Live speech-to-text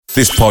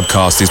This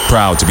podcast is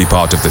proud to be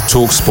part of the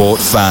TalkSport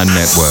Fan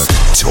Network.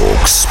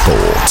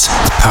 TalkSport.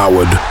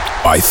 Powered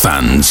by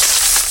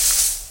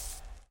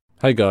fans.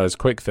 Hey guys,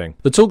 quick thing.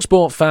 The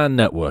TalkSport Fan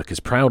Network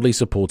is proudly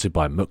supported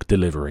by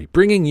McDelivery,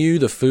 bringing you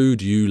the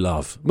food you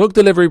love.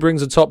 McDelivery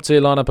brings a top-tier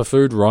lineup of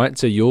food right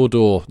to your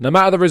door. No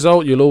matter the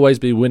result, you'll always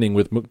be winning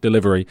with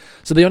McDelivery.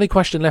 So the only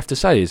question left to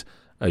say is,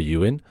 are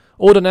you in?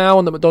 Order now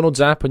on the McDonald's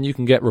app and you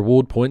can get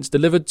reward points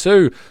delivered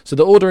too. So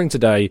the ordering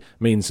today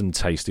means some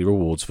tasty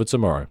rewards for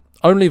tomorrow.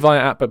 Only via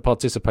app at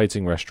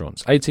participating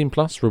restaurants. 18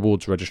 plus,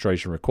 rewards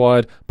registration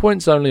required.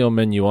 Points only on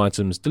menu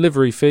items.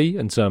 Delivery fee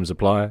and terms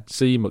apply.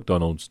 See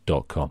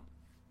mcdonalds.com.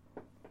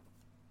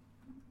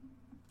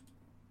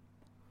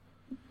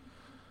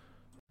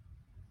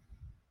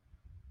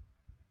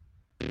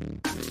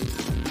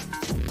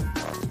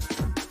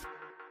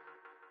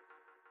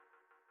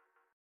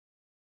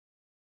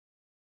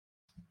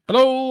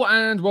 Hello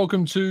and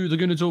welcome to the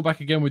Gunner Talk, back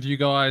again with you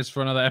guys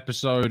for another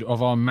episode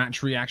of our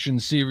match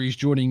reaction series,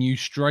 joining you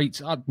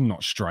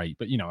not straight,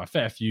 but a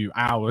fair few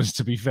hours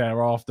to be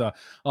fair, after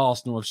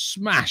Arsenal have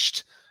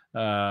smashed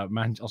I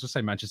was going to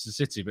say Manchester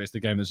City, but it's the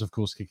game that's of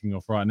course kicking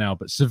off right now.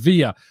 But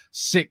Sevilla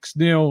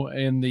 6-0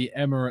 in the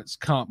Emirates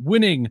Cup,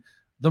 winning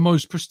the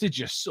most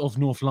prestigious of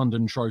North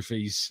London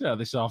trophies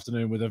this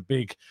afternoon with a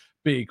big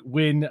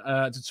win.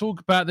 To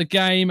talk about the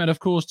game and, of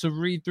course, to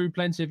read through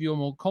plenty of your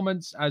more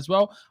comments as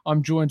well,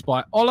 I'm joined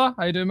by Ola.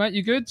 How you doing, mate?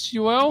 You good?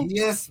 You well?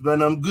 Yes,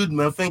 man. I'm good,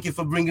 man. Thank you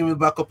for bringing me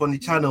back up on the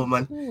channel,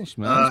 man. Of course,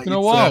 man. It's been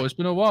a while. It's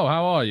been a while.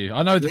 How are you?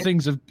 I know that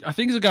things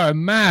are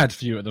going mad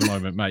for you at the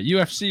moment, mate.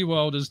 UFC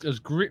world has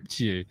gripped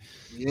you.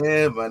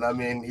 Yeah, man. I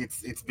mean,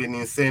 it's been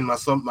insane. My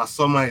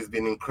summer has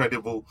been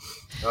incredible.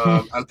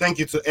 And thank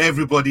you to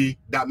everybody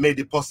that made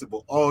it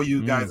possible. All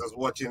you guys that's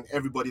watching,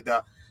 everybody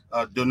that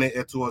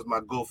donated towards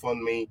my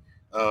GoFundMe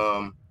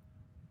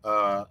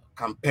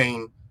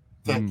campaign.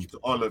 Thank you to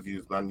all of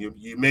you, man.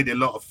 You made a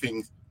lot of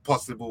things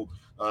possible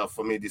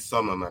for me this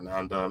summer, man.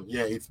 And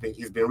it's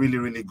been really,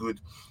 really good.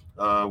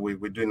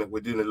 We're doing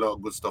a lot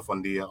of good stuff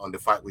on the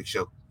Fight Week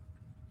show.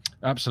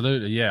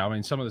 Absolutely, yeah. I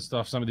mean, some of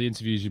the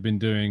interviews you've been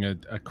doing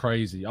are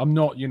crazy. I'm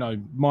not,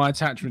 my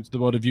attachment to the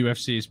world of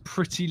UFC is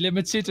pretty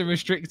limited and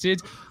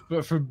restricted,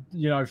 but from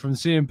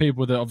seeing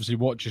people that obviously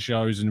watch your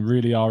shows and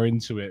really are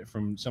into it,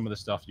 from some of the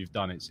stuff you've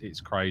done,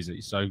 it's crazy.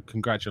 So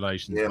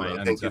congratulations, mate.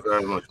 Man, thank you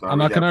very much, man.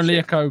 And I can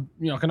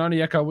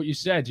only echo what you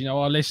said.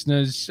 Our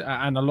listeners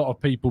and a lot of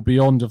people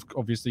beyond of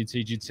obviously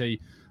TGT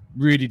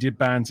really did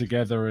band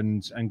together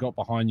and got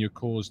behind your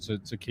cause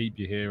to keep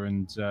you here,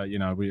 and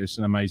it's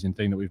an amazing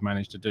thing that we've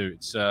managed to do.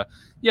 It's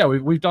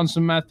we've done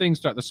some mad things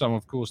throughout the summer.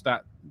 Of course,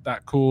 that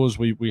cause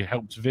we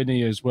helped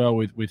Vinny as well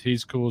with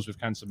his cause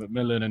with Cancer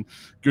Macmillan, and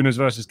Gunners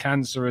versus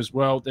Cancer as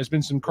well. There's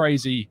been some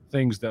crazy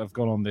things that have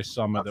gone on this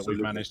summer. Absolutely. That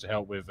we've managed to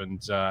help with,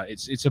 and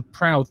it's a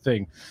proud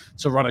thing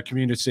to run a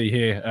community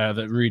here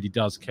that really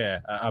does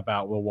care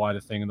about the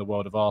wider thing in the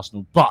world of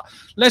Arsenal. But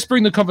let's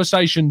bring the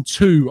conversation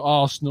to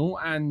Arsenal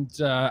and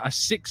a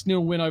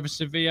 6-0 win over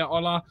Sevilla.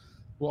 Ola,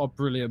 what a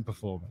brilliant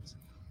performance.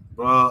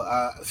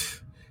 Bro,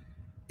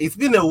 it's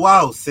been a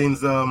while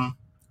since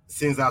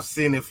I've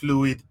seen a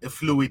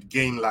fluid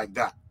game like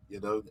that.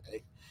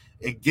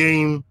 A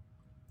game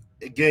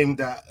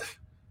that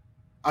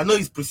I know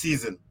it's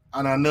preseason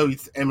and I know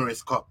it's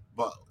Emirates Cup,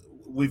 but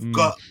we've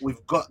got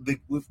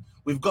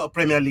a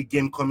Premier League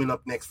game coming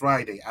up next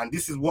Friday, and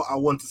this is what I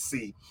want to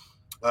see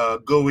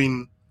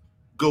going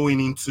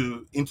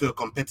into a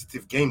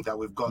competitive game that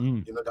we've got,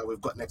 that we've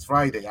got next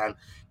Friday. And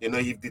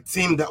if the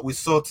team that we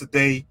saw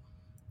today,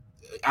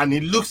 and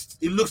it looks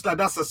like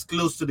that's as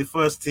close to the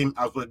first team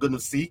as we're going to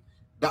see,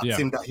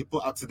 team that he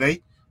put out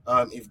today.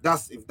 If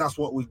that's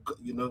what we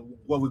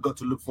what we got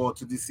to look forward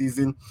to this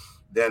season,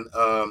 then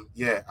I'm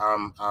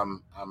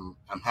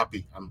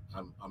happy.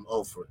 I'm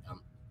all for it.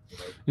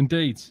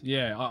 Indeed,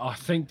 yeah. I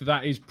think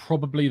that is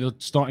probably the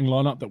starting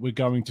lineup that we're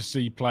going to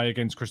see play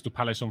against Crystal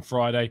Palace on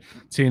Friday.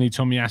 Tierney,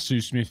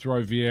 Tomiyasu, Smith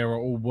Rowe, Vieira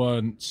all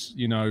weren't,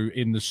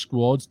 in the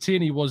squad.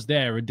 Tierney was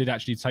there and did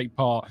actually take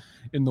part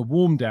in the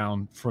warm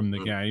down from the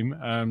game.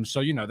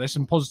 So there's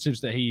some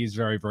positives that he is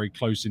very, very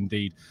close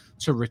indeed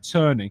to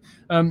returning.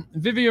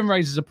 Vivian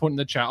raises a point in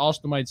the chat.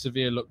 Arsenal made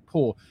Sevilla look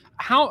poor.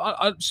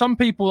 How some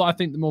people, I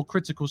think the more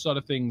critical side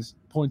of things,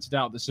 pointed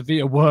out that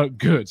Sevilla weren't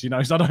good. So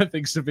I don't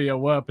think Sevilla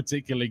were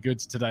particularly good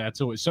today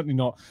at all. It's certainly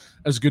not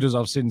as good as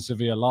I've seen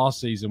Sevilla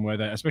last season, where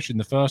they, especially in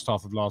the first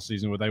half of last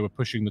season, where they were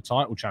pushing the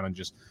title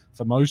challenges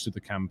for most of the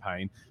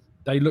campaign.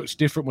 They looked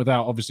different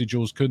without, obviously,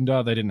 Jules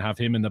Koundé. They didn't have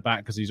him in the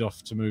back because he's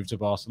off to move to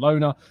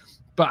Barcelona.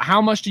 But how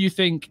much do you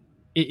think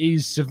it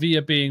is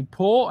Sevilla being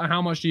poor, and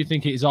how much do you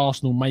think it is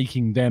Arsenal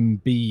making them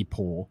be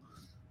poor?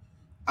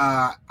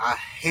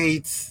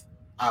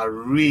 I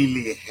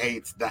really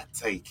hate that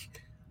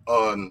take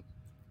on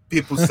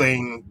people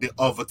saying the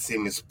other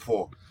team is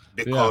poor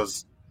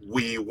because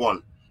we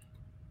won.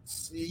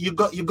 You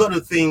got to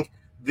think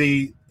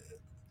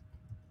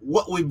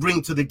what we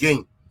bring to the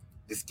game,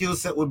 the skill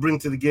set we bring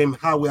to the game,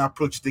 how we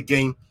approach the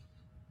game.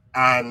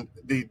 and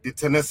the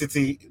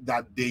tenacity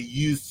that they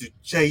use to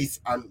chase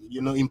and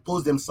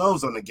impose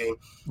themselves on the game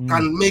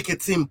can make a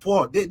team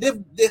poor. They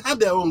had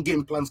their own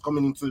game plans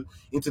coming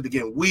into the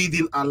game. We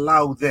didn't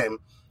allow them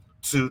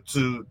to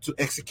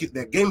execute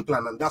their game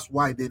plan, and that's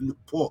why they look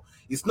poor.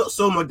 It's not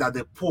so much that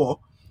they're poor,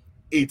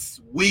 it's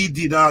we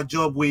did our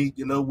job. We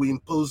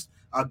imposed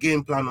our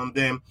game plan on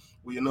them.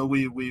 We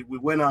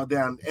went out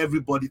there and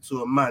everybody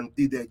to a man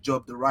did their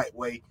job the right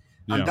way,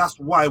 and that's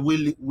why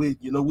we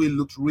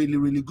looked really,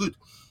 really good.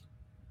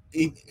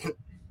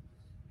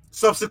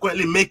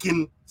 Subsequently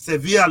making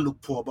Sevilla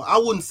look poor, but I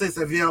wouldn't say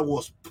Sevilla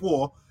was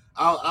poor.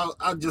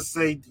 I'll just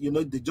say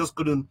they just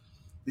couldn't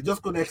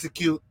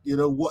execute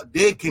what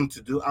they came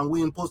to do, and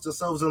we imposed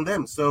ourselves on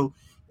them. So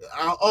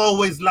I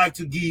always like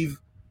to give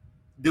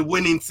the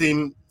winning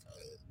team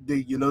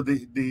the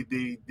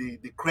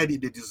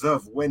credit they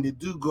deserve when they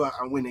do go out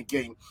and win a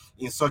game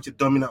in such a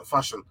dominant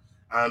fashion,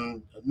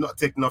 and not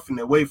take nothing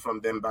away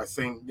from them by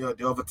saying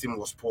the other team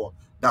was poor.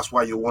 That's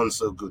why you won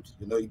so good.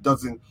 It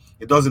doesn't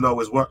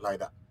always work like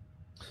that.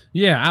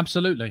 Yeah,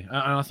 absolutely. And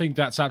I think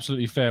that's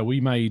absolutely fair.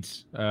 We made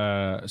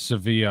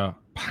Sevilla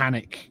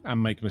panic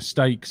and make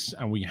mistakes,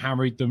 and we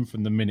harried them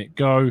from the minute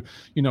go.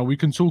 We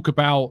can talk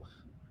about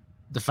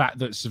the fact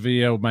that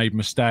Sevilla made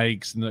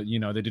mistakes and that,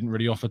 they didn't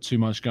really offer too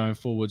much going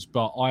forwards.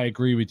 But I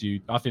agree with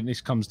you. I think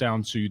this comes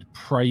down to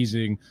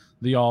praising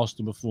the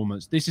Arsenal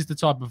performance. This is the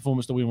type of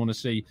performance that we want to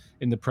see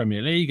in the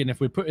Premier League. And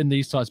if we're putting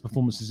these types of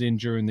performances in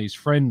during these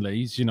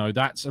friendlies,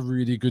 that's a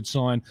really good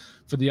sign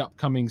for the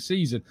upcoming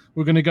season.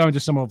 We're going to go into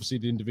some, obviously,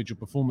 the individual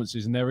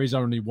performances. And there is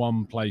only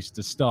one place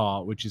to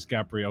start, which is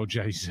Gabriel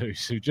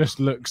Jesus, who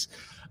just looks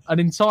an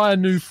entire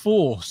new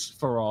force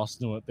for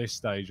Arsenal at this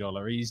stage,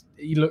 Ola.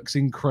 He looks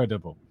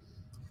incredible.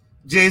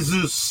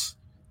 Jesus,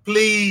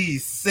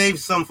 please save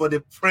some for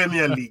the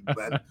Premier League,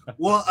 man.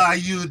 What are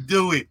you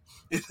doing?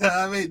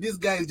 I mean, this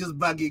guy is just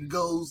bagging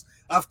goals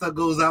after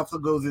goals after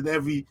goals in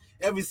every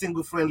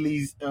single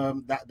friendlies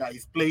that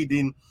he's played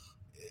in.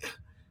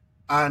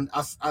 And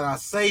I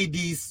say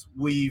this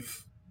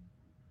with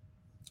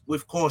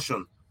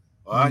caution,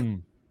 all right?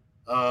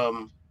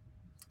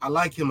 I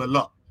like him a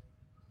lot,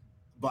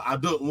 but I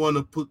don't want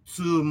to put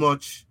too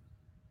much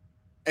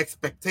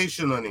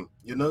expectation on him.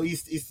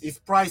 His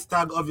price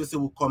tag obviously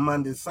will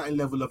command a certain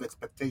level of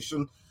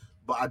expectation,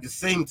 but at the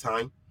same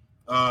time,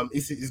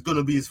 it's going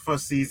to be his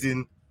first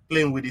season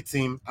playing with the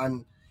team,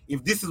 and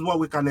if this is what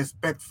we can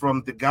expect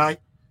from the guy,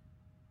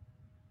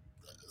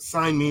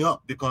 sign me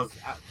up, because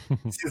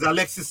since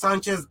Alexis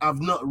Sanchez,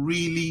 I've not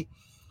really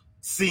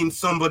seen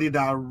somebody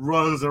that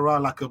runs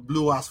around like a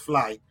blue ass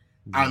fly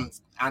and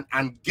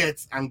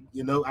gets and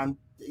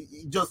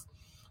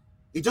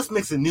it just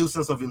makes a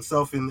nuisance of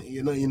himself in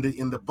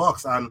the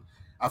box. And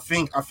I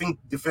think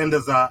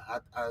defenders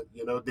are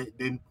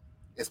they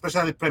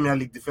especially Premier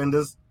League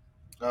defenders,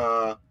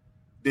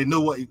 they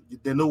know what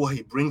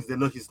he brings. They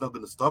know he's not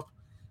going to stop,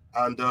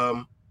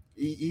 and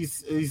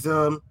he's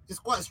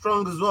quite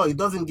strong as well. He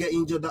doesn't get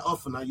injured that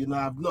often.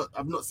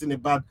 I've not seen a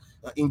bad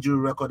injury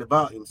record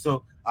about him.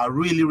 So I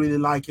really, really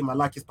like him. I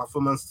like his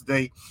performance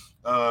today.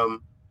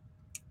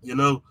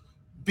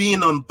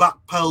 Being on back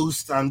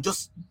post and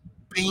just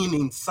being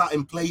in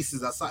certain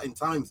places at certain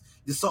times,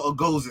 the sort of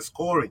goals he's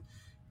scoring.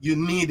 You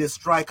need a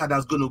striker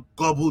that's going to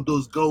gobble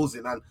those goals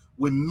in, and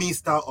we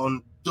missed out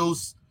on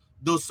those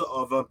sort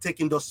of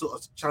taking those sort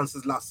of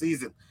chances last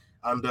season.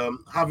 And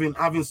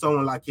having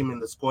someone like him in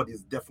the squad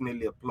is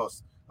definitely a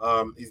plus.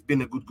 It's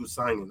been a good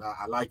signing.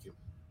 I like him.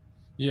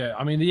 Yeah,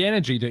 I mean, the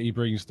energy that he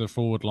brings to the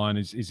forward line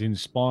is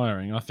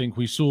inspiring. I think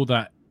we saw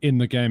that in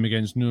the game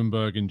against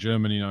Nuremberg in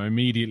Germany.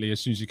 Immediately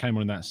as soon as he came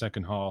on in that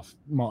second half,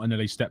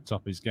 Martinelli stepped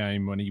up his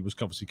game when he was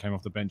obviously came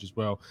off the bench as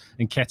well.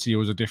 And Nketiah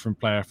was a different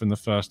player from the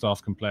first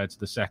half compared to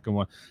the second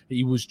one.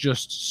 He was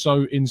just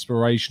so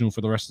inspirational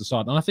for the rest of the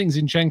side. And I think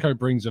Zinchenko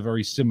brings a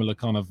very similar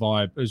kind of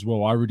vibe as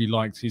well. I really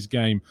liked his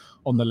game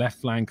on the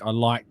left flank. I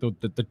liked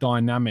the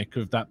dynamic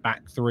of that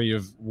back three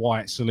of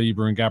White,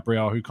 Saliba and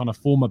Gabriel, who kind of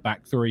form a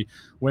back three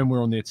when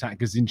we're on the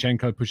attack as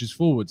Zinchenko pushes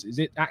forwards. Is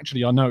it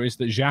actually, I noticed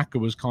that Xhaka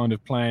was kind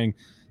of playing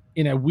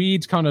in a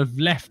weird kind of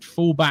left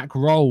fullback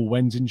role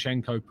when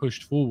Zinchenko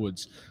pushed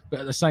forwards. But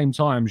at the same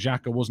time,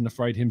 Xhaka wasn't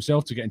afraid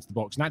himself to get into the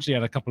box and actually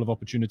had a couple of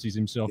opportunities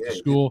himself to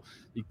score.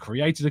 He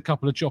created a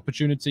couple of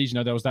opportunities.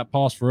 There was that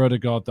pass for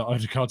Odegaard that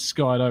Odegaard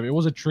skied over. It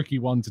was a tricky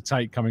one to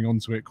take coming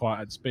onto it quite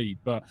at speed,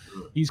 but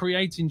he's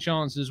creating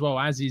chances as well,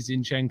 as is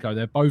Zinchenko.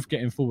 They're both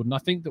getting forward. And I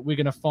think that we're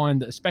going to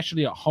find that,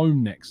 especially at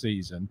home next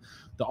season,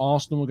 that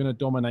Arsenal are going to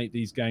dominate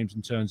these games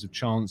in terms of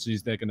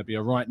chances. They're going to be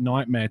a right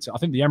nightmare. I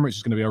think the Emirates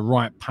is going to be a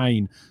right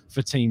pain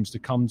for teams to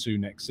come to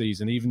next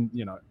season, even,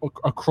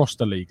 across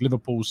the league.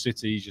 Liverpool,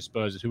 City, your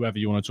Spurs, whoever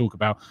you want to talk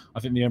about. I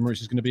think the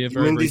Emirates is going to be a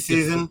very, very this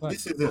season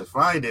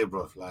Friday,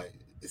 bro. Like,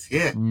 it's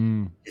here.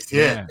 It's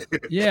here.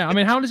 Yeah. I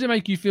mean, how does it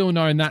make you feel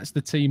knowing that's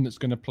the team that's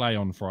going to play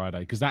on Friday?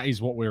 Because that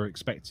is what we're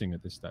expecting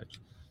at this stage.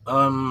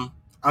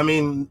 I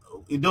mean,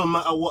 it don't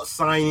matter what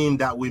signing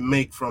that we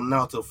make from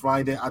now till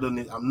Friday.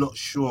 I'm not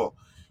sure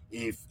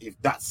if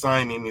that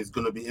signing is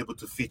going to be able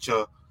to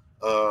feature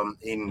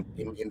in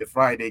the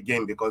Friday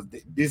game, because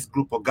this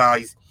group of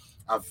guys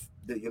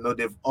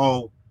they've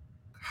all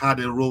had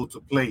a role to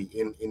play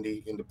in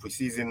the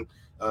preseason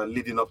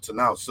leading up to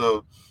now.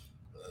 So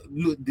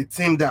look, the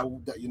team that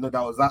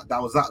was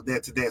out there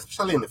today,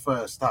 especially in the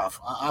first half,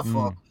 I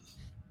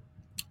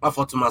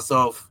thought to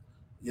myself,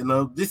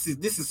 this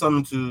is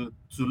something to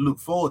look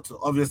forward to.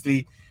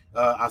 Obviously,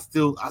 I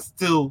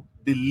still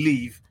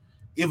believe,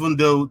 even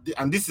though,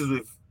 and this is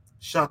with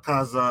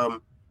Shaka's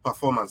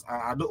performance,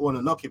 I don't want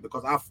to knock it,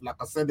 because like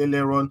I said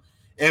earlier on,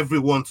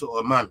 everyone to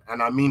a man,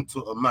 and I mean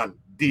to a man,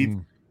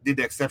 did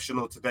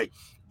exceptional today.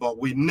 But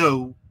we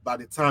know by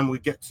the time we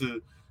get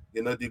to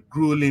the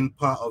grueling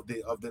part of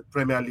the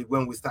Premier League,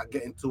 when we start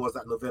getting towards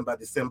that November,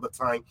 December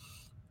time,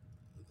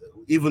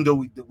 even though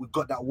we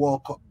got that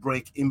World Cup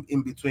break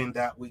in between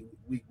that,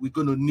 we're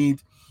gonna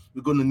need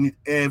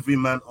every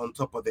man on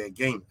top of their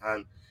game.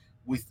 And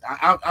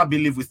I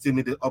believe we still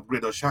need to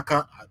upgrade on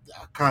Shaka.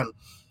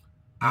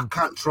 I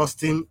can't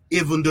trust him,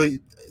 even though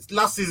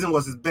last season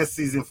was his best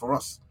season for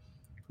us.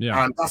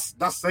 Yeah, and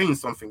that's saying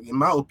something, in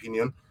my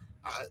opinion.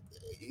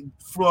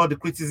 Through all the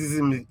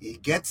criticism he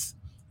gets,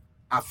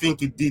 I think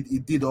he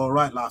did all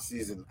right last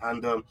season,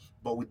 and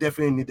but we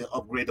definitely need to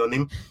upgrade on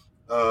him.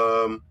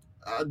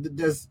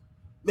 There's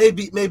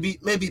maybe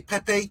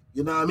Pepe,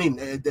 you know what I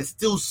mean? There's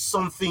still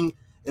something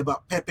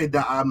about Pepe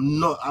that I'm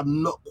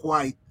not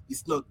quite.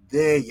 It's not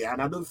there yet,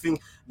 and I don't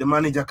think the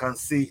manager can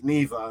see it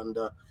neither. And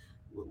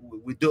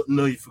we don't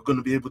know if we're going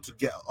to be able to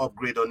get an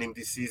upgrade on him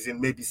this season.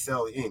 Maybe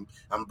sell him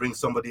and bring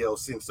somebody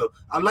else in. So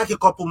I'd like a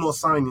couple more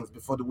signings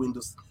before the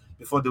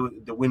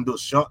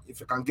window's shut.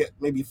 If you can get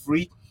maybe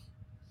three.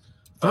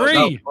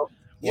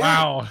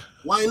 Wow.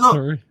 Why not?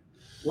 3.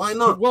 Why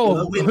not?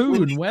 Well,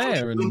 who and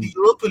where? In the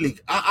Europa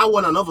League, I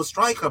want another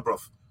striker, bro.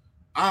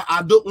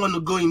 I don't want to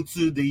go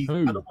into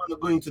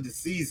the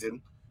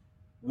season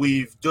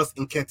with just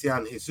Nketiah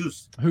and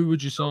Jesus. Who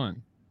would you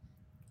sign?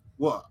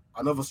 What?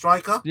 Another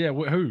striker? Yeah,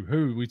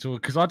 who we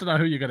talk? Because I don't know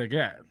who you're gonna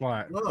get.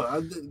 Like,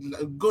 no,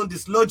 go and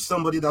dislodge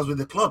somebody that's with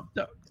the club.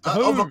 No,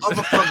 other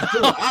clubs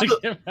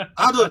do.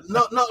 I don't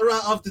not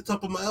right off the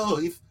top of my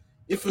head.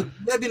 If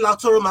maybe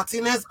Lautaro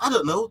Martinez, I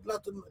don't know,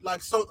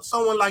 like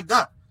someone like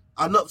that.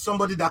 I'm not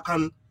somebody that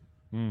can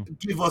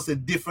give us a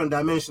different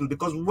dimension,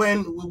 because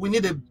when we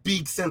need a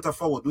big centre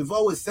forward, we've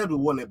always said we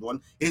wanted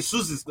one.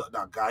 Jesus is not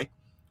that guy,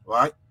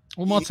 right?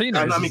 Well, Martinez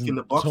dynamic in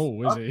the box.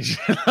 Tall, is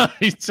he?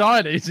 He's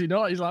tiny, is he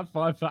not? He's like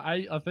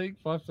 5'8", I think,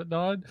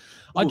 5'9".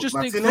 I just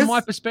think, from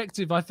my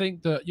perspective, I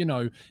think that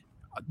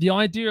the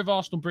idea of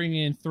Arsenal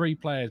bringing in 3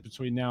 players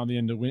between now and the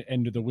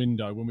end of the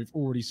window, when we've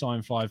already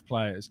signed 5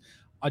 players,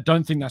 I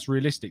don't think that's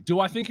realistic. Do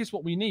I think it's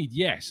what we need?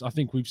 Yes. I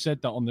think we've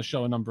said that on the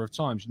show a number of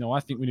times. I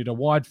think we need a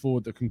wide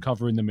forward that can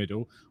cover in the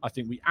middle. I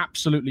think we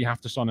absolutely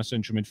have to sign a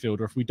central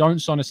midfielder. If we don't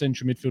sign a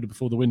central midfielder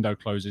before the window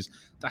closes,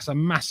 that's a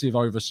massive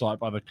oversight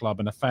by the club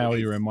and a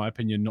failure, in my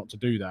opinion, not to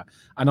do that.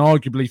 And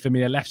arguably, for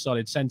me, a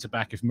left-sided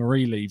centre-back, if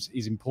Marie leaves,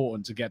 is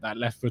important to get that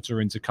left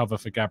footer into cover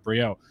for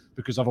Gabriel,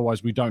 because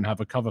otherwise we don't have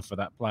a cover for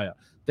that player.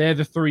 They're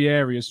the 3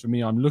 areas for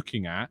me I'm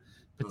looking at.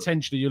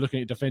 Potentially, you're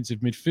looking at defensive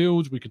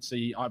midfield. We could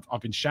see.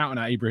 I've been shouting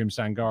at Ibrahim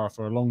Sangara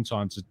for a long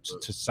time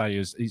to say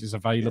he's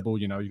available.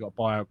 You've got a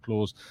buyout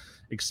clause,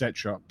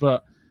 etc.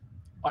 But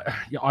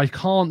I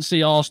can't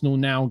see Arsenal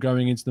now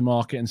going into the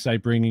market and say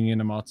bringing in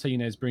a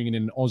Martinez, bringing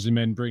in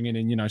Osimhen, bringing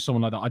in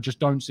someone like that. I just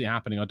don't see it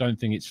happening. I don't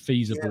think it's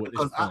feasible.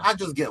 Because at this point. I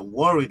just get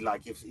worried.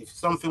 Like if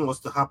something was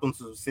to happen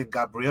to, say,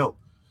 Gabriel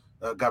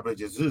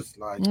Jesus,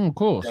 of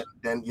course,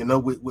 then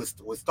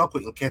we're stuck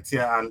with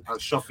Nketiah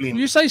and shuffling. When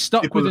you say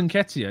stuck with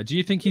Nketiah, do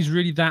you think he's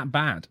really that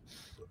bad?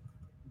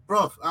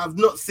 Bro, I've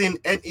not seen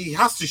he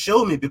has to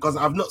show me, because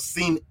I've not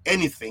seen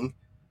anything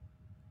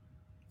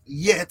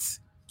yet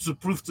to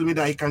prove to me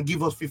that he can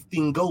give us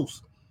 15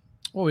 goals.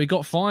 Well, he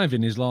got 5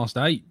 in his last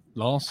 8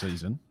 last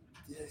season.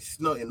 It's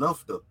not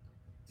enough, though.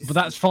 But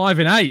that's 5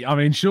 in 8. I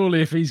mean,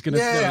 surely if he's going to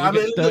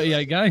get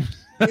 38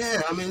 games.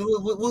 Yeah, I mean,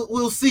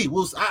 we'll see.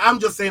 I'm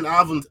just saying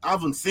I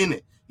haven't seen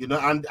it,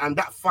 and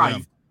that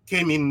 5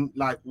 came in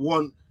like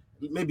one,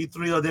 maybe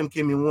 3 of them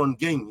came in one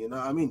game, you know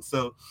what I mean?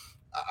 So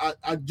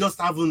I just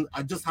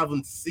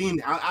haven't seen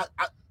it.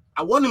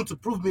 I want him to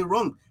prove me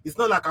wrong. It's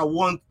not like I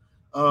want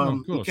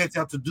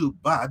Nketiah to do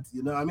bad,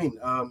 you know what I mean?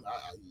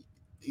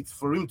 It's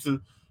for him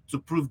to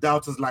prove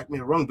doubters like me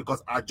wrong,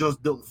 because I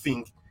just don't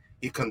think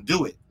he can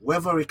do it.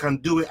 Whether he can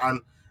do it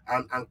and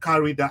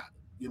carry that,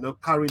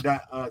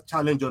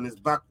 challenge on his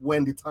back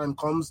when the time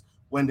comes,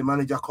 when the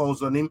manager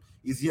calls on him,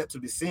 is yet to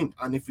be seen.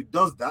 And if he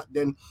does that,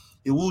 then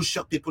he will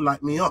shut people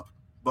like me up.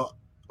 But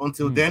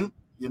until then,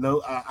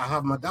 I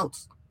have my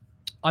doubts.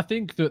 I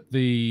think that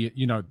the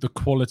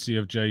quality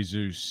of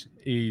Jesus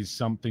is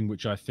something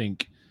which I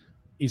think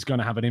is going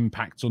to have an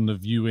impact on the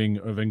viewing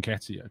of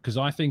Nketiah, because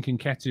I think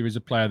Nketiah is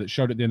a player that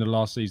showed at the end of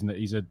last season that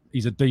he's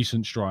a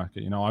decent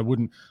striker. I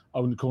wouldn't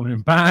call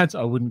him bad.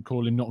 I wouldn't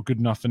call him not good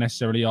enough for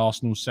necessarily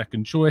Arsenal's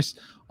second choice.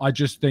 I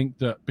just think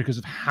that because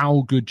of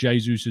how good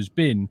Jesus has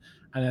been,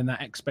 and then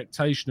that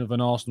expectation of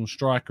an Arsenal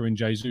striker in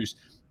Jesus,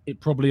 it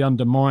probably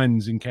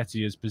undermines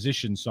Nketiah's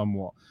position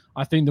somewhat.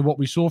 I think that what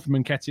we saw from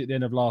Nketiah at the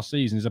end of last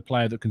season is a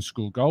player that can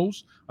score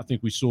goals. I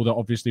think we saw that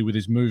obviously with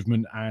his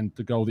movement, and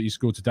the goal that he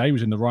scored today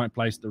was in the right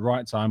place at the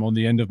right time on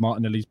the end of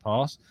Martinelli's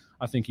pass.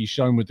 I think he's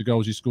shown with the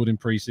goals he scored in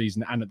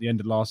pre-season and at the end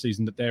of last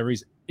season that there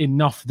is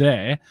enough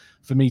there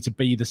for me to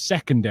be the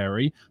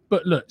secondary.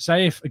 But look,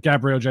 say if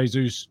Gabriel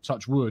Jesus,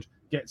 touch wood,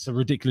 gets a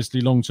ridiculously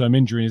long-term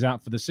injury and is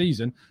out for the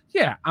season,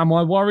 yeah, am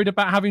I worried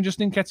about having just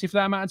Nketiah for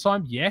that amount of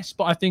time? Yes,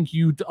 but I think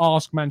you'd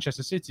ask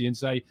Manchester City and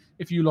say,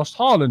 if you lost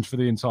Haaland for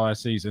the entire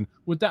season,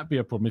 would that be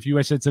a problem? If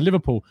you said to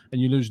Liverpool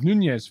and you lose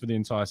Nunez for the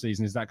entire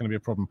season, is that going to be a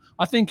problem?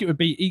 I think it would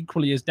be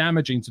equally as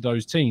damaging to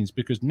those teams,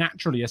 because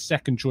naturally a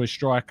second-choice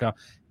striker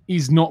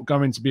is not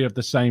going to be of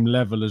the same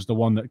level as the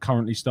one that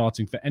currently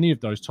starting for any of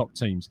those top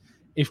teams.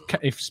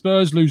 If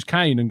Spurs lose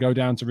Kane and go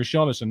down to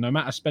Richarlison, no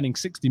matter spending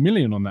 60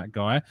 million on that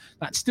guy,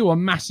 that's still a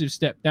massive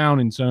step down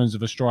in terms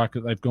of a striker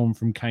that they've gone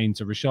from Kane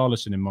to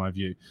Richarlison, in my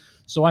view.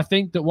 So I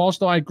think that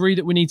whilst I agree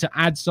that we need to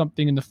add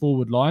something in the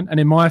forward line, and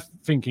in my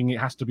thinking, it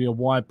has to be a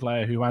wide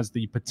player who has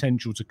the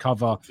potential to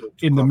cover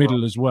in the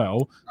middle as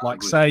well.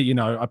 Like, say,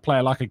 a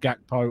player like a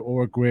Gakpo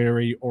or a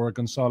Guiri or a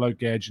Gonzalo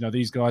Guedes,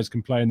 these guys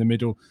can play in the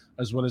middle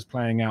as well as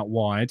playing out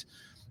wide.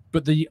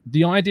 But the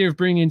idea of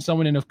bringing in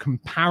someone in of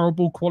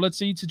comparable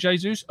quality to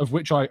Jesus, of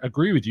which I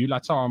agree with you,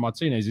 Lautaro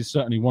Martinez is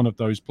certainly one of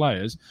those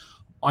players.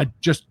 I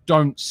just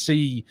don't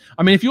see...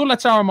 I mean, if you're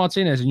Lautaro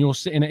Martinez and you're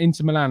sitting at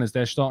Inter Milan as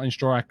their starting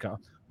striker,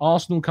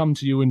 Arsenal come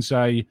to you and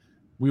say,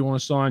 we want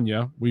to sign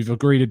you. We've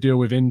agreed a deal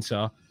with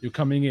Inter. You're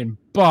coming in,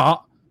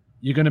 but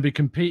you're going to be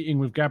competing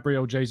with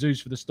Gabriel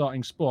Jesus for the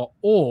starting spot,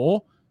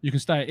 or you can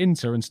stay at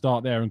Inter and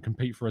start there and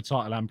compete for a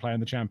title and play in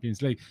the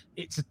Champions League.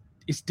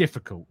 It's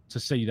difficult to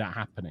see that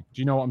happening.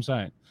 Do you know what I'm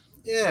saying?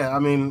 Yeah, I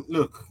mean,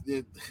 look,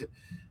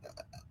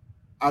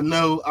 I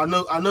know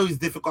it's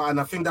difficult, and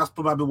I think that's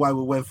probably why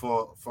we went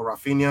for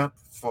Rafinha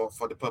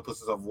for the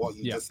purposes of what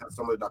you just said,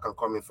 somebody that can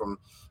come in from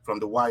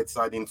the wide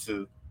side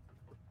into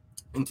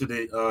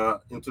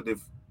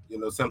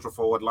the central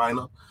forward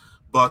lineup.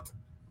 But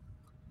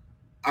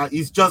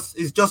it's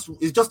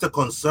just a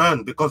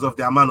concern because of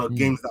the amount of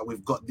games that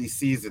we've got this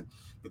season,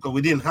 because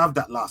we didn't have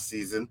that last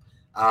season.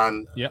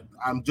 And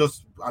I'm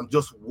just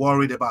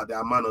worried about the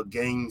amount of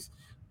games,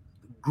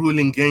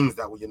 grueling games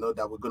that we're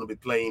going to be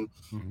playing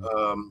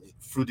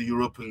through the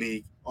Europa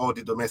League, all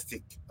the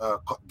domestic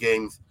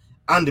games,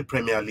 and the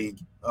Premier League.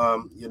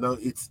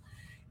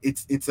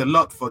 It's a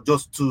lot for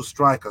just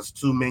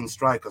two main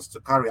strikers to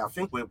carry. I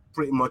think we're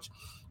pretty much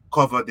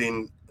covered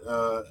in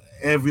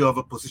every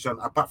other position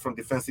apart from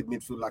defensive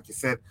midfield, like you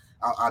said.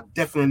 I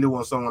definitely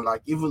want someone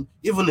like even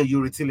a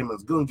Yuri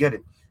Tillemans. Go and get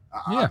him.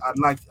 I'd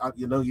like,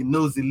 he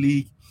knows the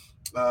league.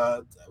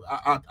 I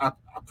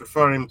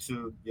prefer him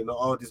to,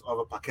 all these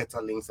other Paqueta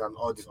links and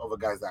all these other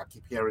guys that I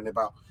keep hearing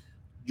about.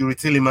 Yuri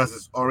Tillemans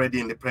is already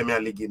in the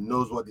Premier League. He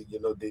knows what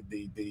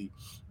the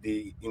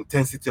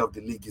intensity of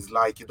the league is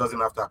like. He doesn't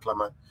have to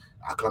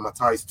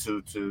acclimatize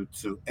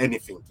to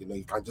anything.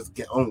 He can just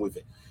get on with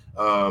it.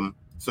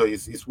 So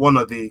it's one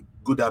of the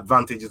good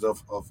advantages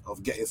of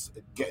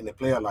getting a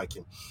player like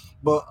him.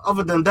 But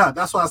other than that,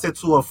 that's why I said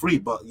 2 or 3.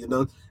 But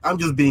I'm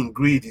just being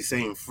greedy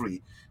saying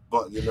 3.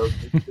 But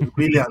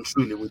really and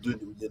truly, we do.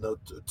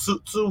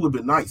 Two would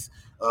be nice.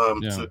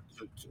 To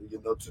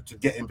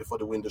get in before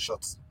the window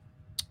shuts.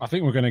 I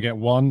think we're going to get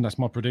 1. That's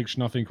my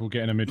prediction. I think we'll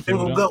get in a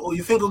midfielder.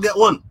 You think we'll get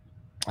 1?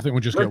 I think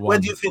we'll just get 1. Where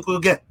do you think we'll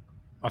get?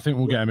 I think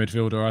we'll get a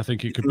midfielder. I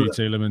think it could be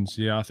Tielemans.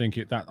 Yeah, I think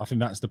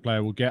that's the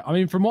player we'll get. I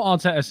mean, from what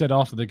Arteta said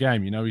after the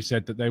game, he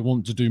said that they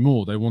want to do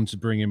more. They want to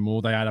bring in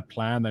more. They had a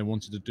plan. They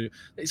wanted to do.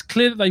 It's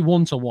clear that they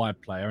want a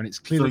wide player, and it's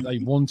clear that they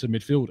want a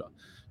midfielder.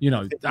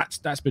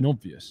 That's been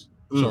obvious.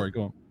 Sorry,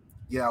 go on.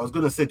 Yeah, I was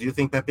going to say, do you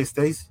think Pepe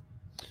stays?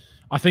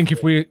 I think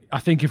if we're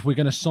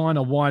going to sign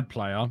a wide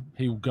player,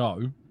 he'll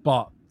go.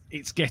 But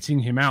it's getting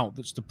him out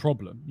that's the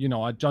problem.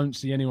 I don't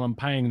see anyone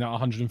paying that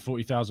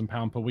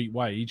 £140,000 per week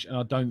wage, and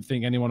I don't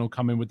think anyone will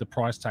come in with the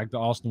price tag that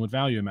Arsenal would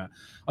value him at.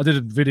 I did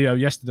a video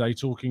yesterday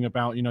talking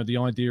about, the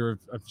idea of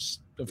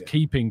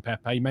keeping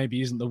Pepe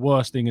maybe isn't the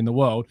worst thing in the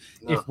world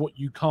if what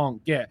you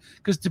can't get.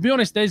 Because to be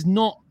honest, there's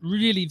not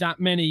really that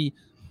many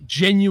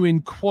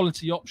genuine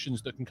quality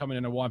options that can come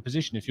in a wide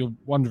position. If you're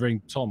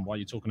wondering, Tom, why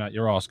you're talking out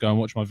your ass, go and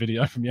watch my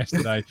video from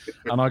yesterday,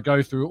 and I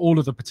go through all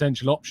of the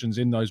potential options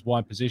in those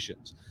wide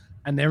positions.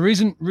 And there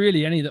isn't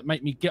really any that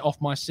make me get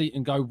off my seat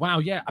and go, wow,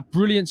 yeah, a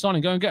brilliant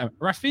signing, go and get him.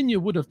 Rafinha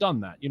would have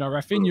done that.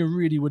 Rafinha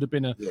really would have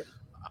been a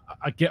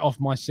get off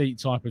my seat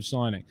type of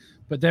signing.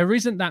 But there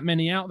isn't that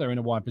many out there in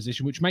a wide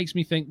position, which makes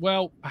me think,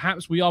 well,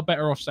 perhaps we are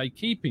better off, say,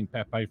 keeping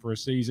Pepe for a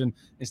season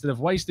instead of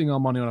wasting our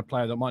money on a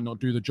player that might not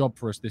do the job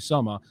for us this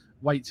summer.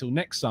 Wait till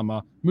next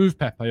summer, move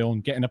Pepe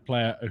on, getting a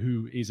player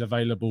who is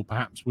available,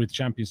 perhaps with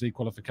Champions League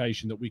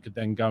qualification, that we could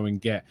then go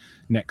and get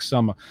next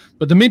summer.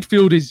 But the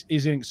midfield is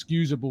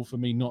inexcusable for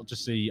me not to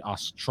see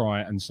us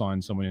try and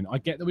sign someone in. I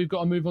get that we've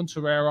got to move on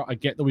Torreira. I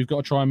get that we've got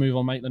to try and move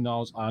on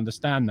Maitland-Niles. I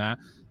understand that,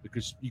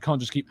 because you can't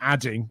just keep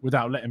adding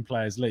without letting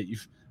players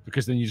leave,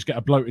 because then you just get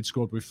a bloated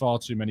squad with far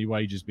too many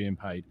wages being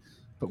paid.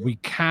 But we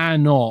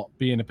cannot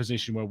be in a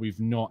position where we've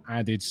not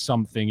added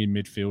something in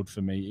midfield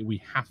for me.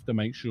 We have to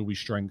make sure we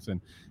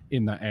strengthen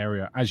in that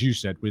area, as you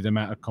said, with the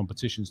amount of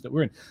competitions that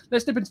we're in.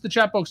 Let's dip into the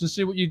chat box and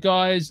see what you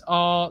guys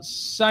are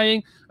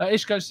saying.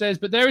 Ishko says,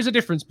 but there is a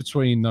difference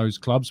between those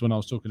clubs when I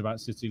was talking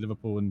about City,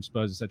 Liverpool and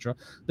Spurs, etc.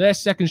 Their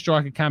second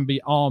striker can be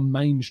our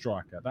main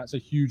striker. That's a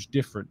huge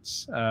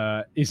difference.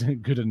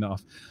 Isn't good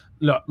enough.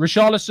 Look,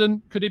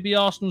 Richarlison, could he be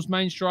Arsenal's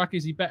main striker?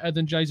 Is he better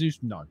than Jesus?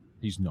 No,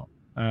 he's not.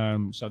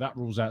 So that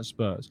rules out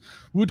Spurs.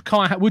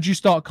 Would you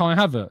start Kai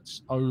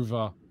Havertz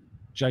over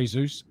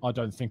Jesus? I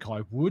don't think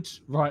I would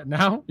right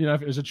now.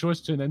 If it was a choice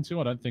between them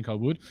two, I don't think I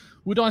would.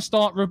 Would I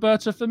start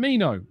Roberto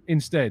Firmino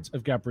instead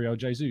of Gabriel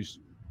Jesus?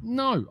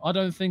 No, I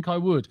don't think I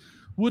would.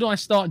 Would I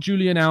start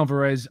Julian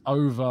Alvarez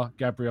over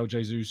Gabriel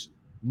Jesus?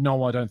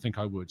 No, I don't think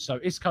I would. So,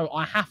 Isco,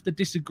 I have to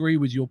disagree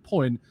with your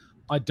point.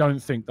 I don't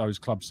think those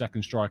club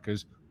second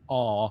strikers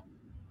are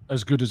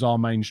as good as our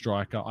main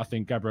striker. I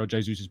think Gabriel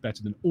Jesus is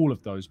better than all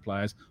of those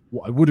players.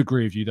 What I would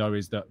agree with you, though,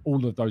 is that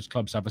all of those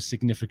clubs have a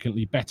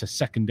significantly better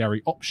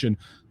secondary option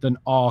than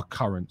our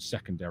current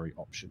secondary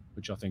option,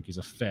 which I think is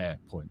a fair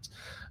point.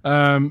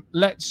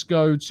 Let's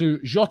go to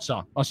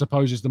Jota, I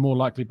suppose, is the more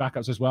likely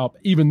backups as well.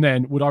 But even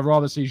then, would I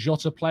rather see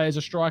Jota play as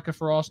a striker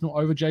for Arsenal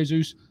over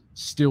Jesus?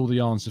 Still, the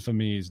answer for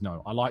me is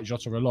no. I like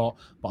Jota a lot,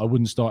 but I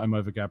wouldn't start him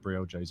over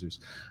Gabriel Jesus.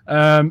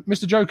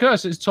 Mr. Joe Kerr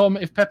says, Tom,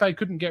 if Pepe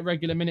couldn't get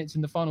regular minutes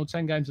in the final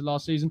 10 games of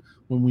last season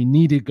when we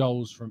needed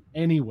goals from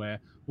anywhere,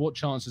 what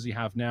chance does he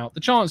have now?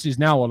 The chances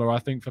now, Ola, I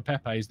think, for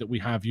Pepe is that we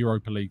have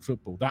Europa League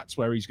football. That's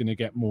where he's going to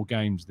get more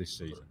games this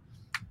season.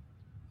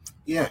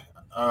 Yeah,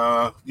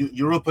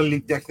 Europa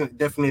League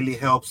definitely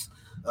helps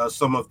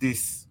some of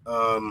these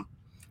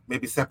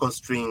maybe second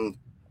string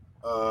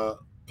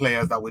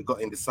players that we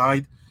got in the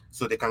side,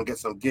 so they can get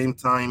some game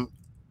time,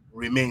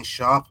 remain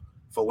sharp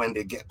for when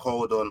they get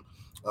called on,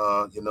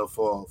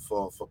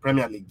 for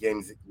Premier League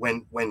games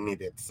when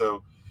needed.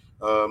 So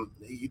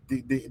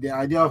the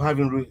idea of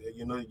having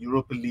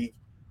Europa League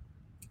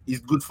is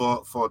good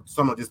for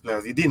some of these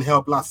players. It didn't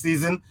help last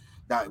season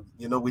that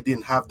we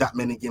didn't have that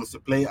many games to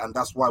play, and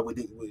that's why we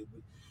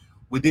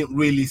didn't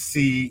really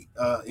see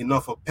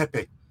enough of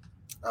Pepe.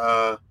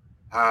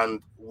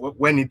 And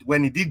when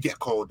he did get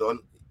called on,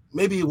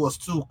 maybe it was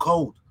too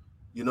cold,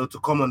 to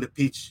come on the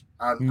pitch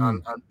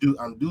and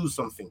do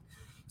something.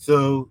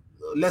 So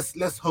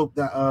let's hope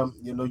that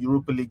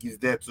Europa League is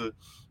there to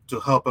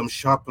help them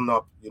sharpen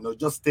up.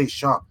 Just stay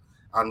sharp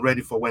and ready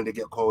for when they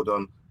get called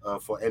on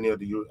for any of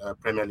the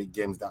Premier League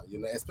games that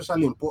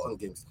especially important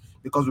games,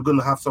 because we're going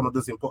to have some of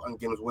those important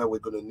games where we're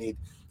going to need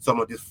some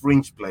of these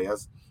fringe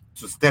players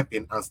to step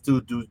in and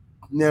still do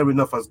near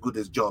enough as good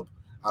a job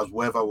as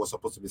whoever was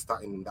supposed to be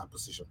starting in that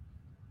position.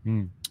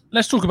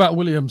 Let's talk about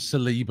William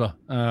Saliba.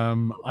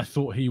 I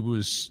thought he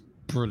was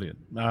brilliant.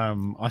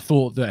 I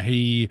thought that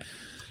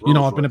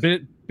I've been a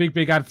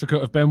big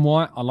advocate of Ben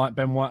White. I like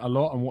Ben White a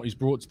lot and what he's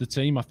brought to the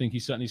team. I think he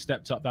certainly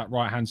stepped up that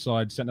right-hand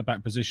side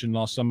centre-back position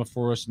last summer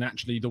for us. And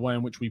actually, the way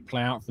in which we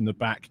play out from the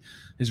back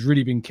has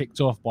really been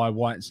kicked off by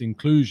White's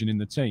inclusion in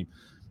the team.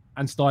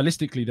 And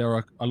stylistically, there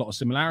are a lot of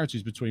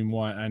similarities between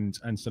White and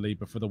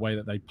Saliba for the way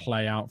that they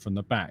play out from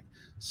the back.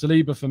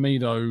 Saliba, for me,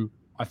 though,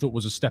 I thought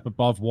was a step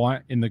above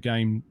White in the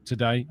game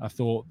today. I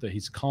thought that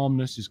his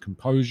calmness, his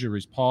composure,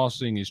 his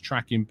passing, his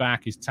tracking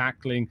back, his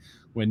tackling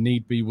when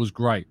need be was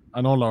great.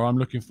 And Ola, I'm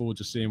looking forward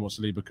to seeing what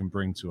Saliba can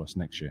bring to us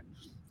next year.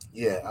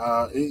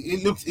 Yeah,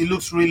 it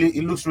looks really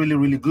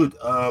good.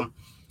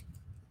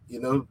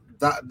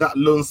 That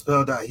loan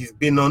spell that he's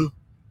been on,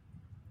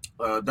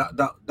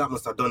 that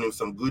must have done him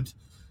some good.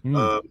 He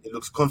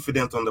looks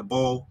confident on the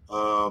ball.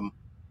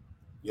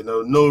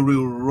 No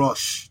real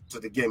rush to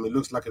the game. It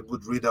looks like a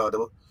good reader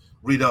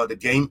of the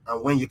game.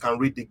 And when you can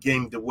read the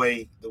game the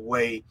way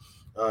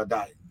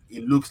that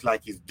it looks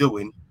like he's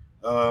doing,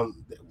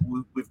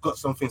 we've got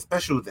something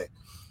special there.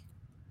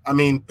 I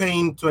mean,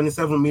 paying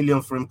 27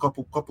 million for him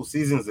couple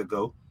seasons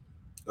ago,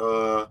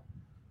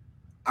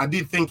 I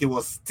did think it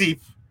was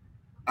steep.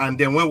 And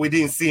then when we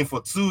didn't see him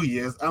for 2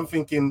 years, I'm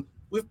thinking,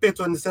 we've paid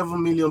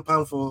 27 million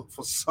pounds for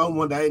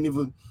someone that ain't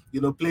even,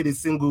 played a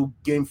single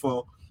game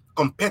for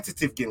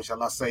competitive game,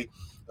 shall I say,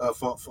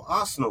 for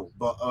Arsenal.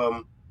 But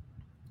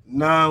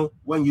now,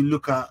 when you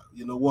look at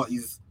what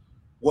he's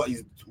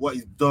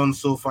done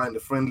so far in the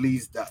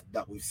friendlies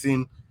that we've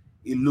seen,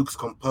 it looks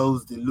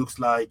composed. It looks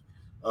like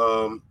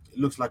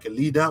a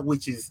leader,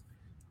 which is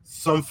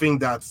something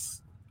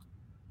that's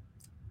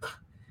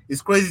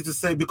it's crazy to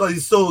say because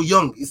he's so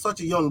young. He's such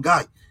a young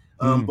guy,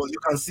 but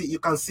you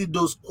can see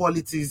those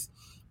qualities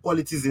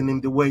in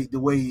him, the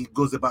way he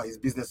goes about his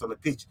business on the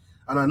pitch.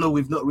 And I know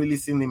we've not really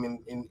seen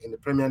him in the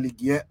Premier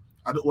League yet.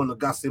 I don't want to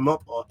gas him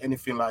up or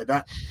anything like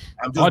that.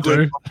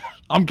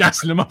 I'm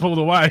gassing him up all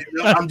the way.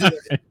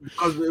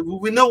 Because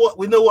we know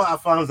what our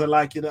fans are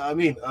like. You know what I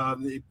mean?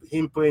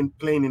 Him playing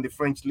in the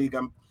French league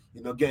and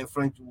getting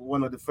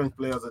one of the French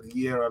players of the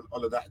year and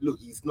all of that. Look,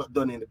 he's not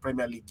done in the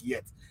Premier League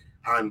yet,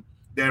 and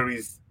there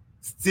is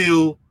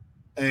still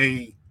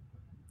a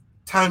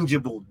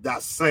tangible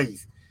that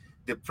says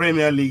the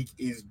Premier League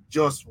is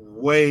just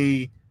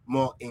way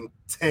more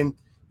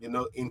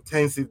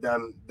intensive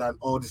than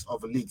all these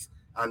other leagues,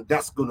 and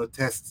that's going to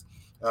test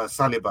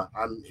Saliba.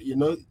 And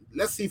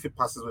let's see if it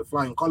passes with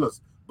flying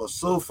colors. But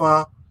so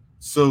far,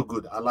 so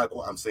good. I like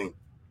what I'm saying.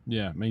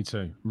 Yeah, me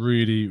too.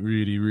 Really,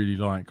 really, really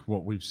like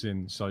what we've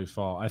seen so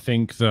far. I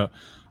think that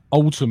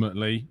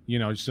ultimately,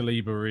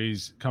 Saliba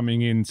is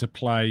coming in to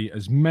play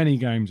as many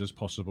games as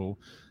possible,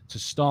 to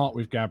start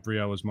with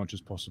Gabriel as much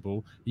as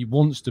possible. He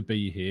wants to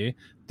be here,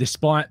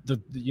 despite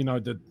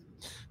the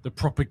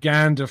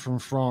propaganda from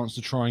France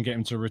to try and get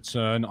him to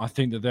return. I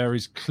think that there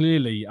is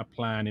clearly a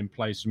plan in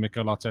place for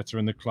Mikel Arteta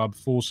and the club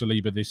for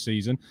Saliba this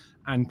season,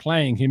 and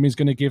playing him is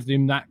going to give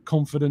him that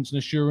confidence and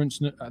assuredness,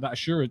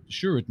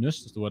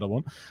 that's the word I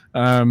want,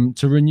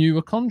 to renew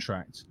a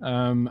contract.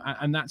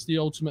 And that's the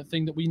ultimate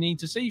thing that we need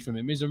to see from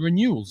him, is a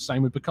renewal.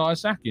 Same with Bukayo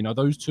Saka,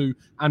 those two,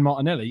 and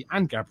Martinelli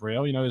and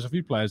Gabriel. There's a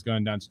few players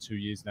going down to 2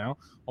 years now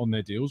on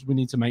their deals. We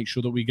need to make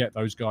sure that we get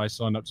those guys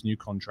signed up to new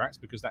contracts,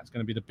 because that's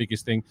going to be the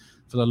biggest thing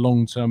for the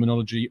long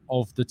terminology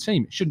of the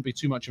team. It shouldn't be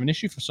too much of an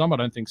issue for some. I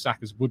don't think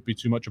Saka's would be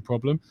too much a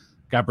problem.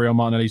 Gabriel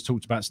Martinelli's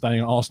talked about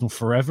staying at Arsenal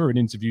forever in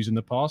interviews in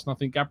the past, and I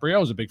think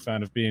Gabriel's a big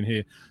fan of being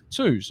here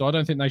too. So I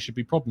don't think they should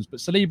be problems. But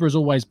Saliba has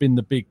always been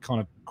the big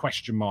kind of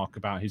question mark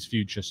about his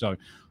future. So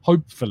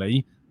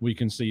hopefully we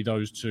can see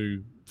those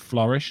two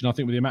flourish. And I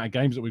think with the amount of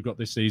games that we've got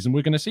this season,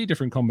 we're going to see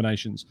different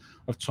combinations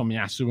of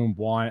Tomiyasu and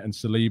White and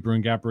Saliba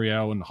and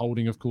Gabriel, and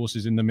Holding, of course,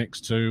 is in the mix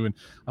too. And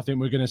I think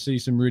we're going to see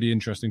some really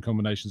interesting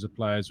combinations of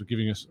players who are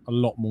giving us a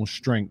lot more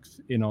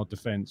strength in our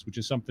defence, which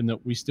is something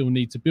that we still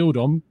need to build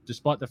on,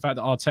 despite the fact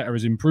that Arteta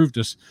has improved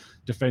us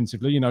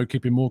defensively.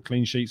 Keeping more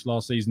clean sheets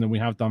last season than we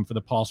have done for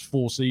the past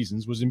 4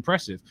 seasons was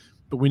impressive.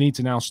 But we need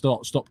to now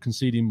stop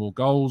conceding more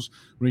goals.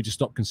 We need to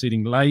stop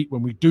conceding late.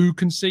 When we do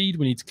concede,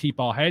 we need to keep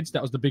our heads.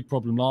 That was the big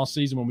problem last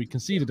season. When we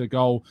conceded a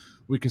goal,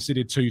 we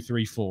conceded 2,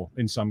 3, 4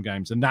 in some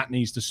games. And that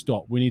needs to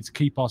stop. We need to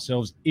keep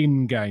ourselves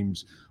in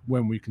games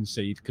when we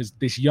concede. Because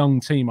this young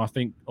team, I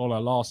think,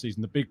 last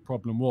season, the big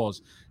problem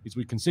is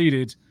we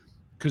conceded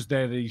because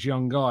they're these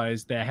young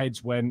guys. Their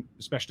heads went,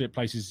 especially at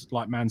places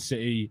like Man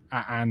City,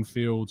 at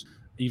Anfield,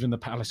 even the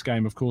Palace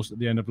game, of course, at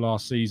the end of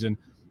last season.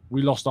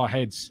 We lost our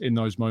heads in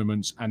those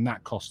moments, and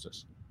that cost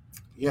us.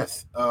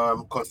 Yes,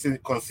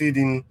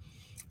 conceding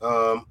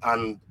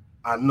and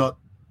not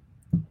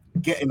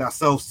getting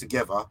ourselves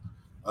together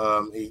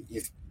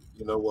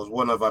was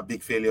one of our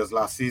big failures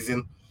last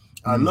season.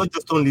 And not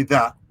just only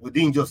that, we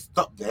didn't just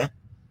stop there.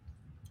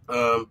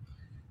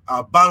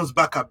 Our bounce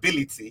back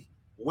ability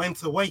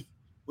went away.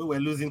 We were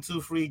losing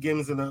 2-3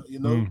 games on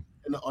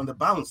the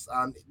bounce,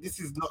 and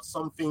this is not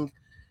something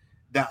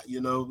that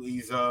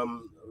is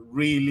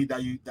really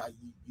that you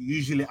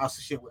usually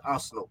associate with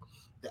Arsenal,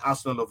 the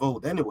Arsenal of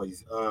old.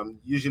 Anyways,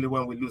 usually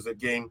when we lose a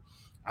game,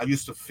 I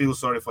used to feel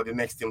sorry for the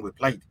next team we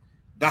played.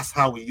 That's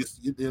how we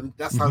used to.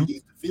 That's how it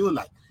used to feel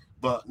like.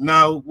 But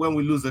now, when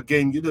we lose a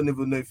game, you don't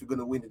even know if you're going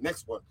to win the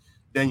next one.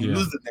 Then you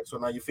lose the next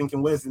one, and you're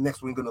thinking, "Where's the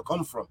next one going to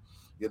come from?"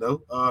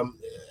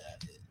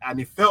 And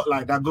it felt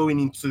like that going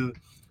into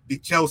the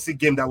Chelsea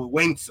game that we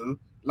went to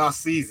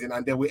last season,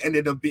 and then we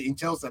ended up beating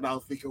Chelsea. And I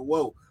was thinking,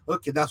 "Whoa,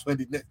 okay, that's where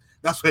the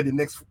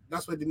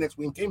next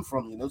win came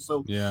from."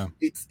 So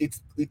it's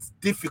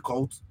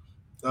difficult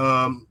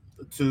to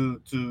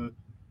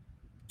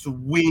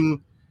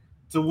win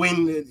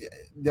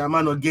the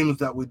amount of games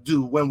that we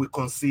do when we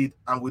concede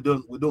and we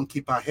don't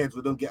keep our heads,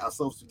 we don't get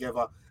ourselves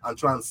together and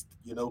try and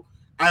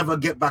either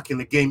get back in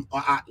the game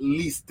or at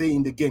least stay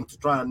in the game to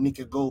try and nick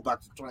a goal back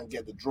to try and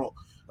get the draw.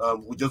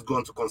 We're just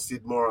going to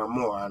concede more and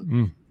more,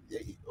 and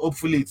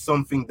hopefully it's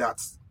something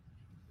that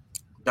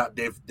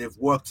they've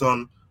worked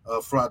on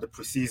throughout the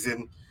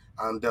preseason,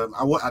 and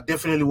I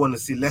definitely want to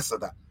see less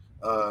of that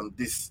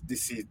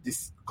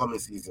this coming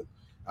season.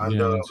 And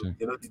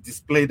the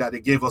display that they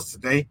gave us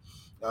today,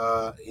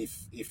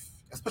 if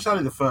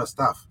especially the first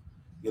half,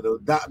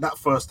 that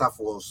first half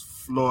was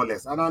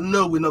flawless. And I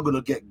know we're not going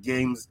to get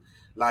games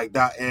like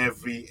that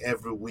every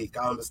week.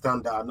 I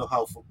understand that. I know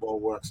how football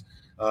works.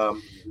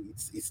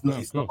 It's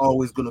not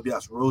always going to be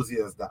as rosy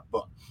as that.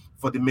 But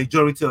for the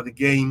majority of the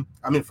game,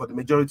 for the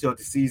majority of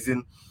the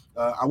season,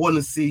 I want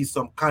to see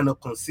some kind of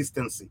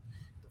consistency.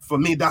 For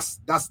me, that's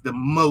the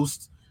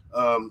most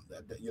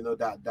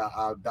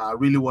that I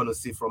really want to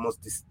see from us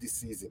this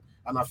season.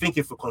 And I think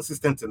if we're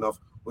consistent enough,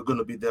 we're going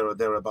to be there or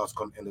thereabouts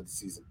come end of the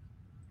season.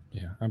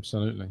 Yeah,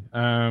 absolutely.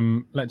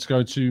 Let's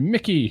go to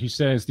Mickey, who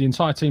says the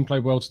entire team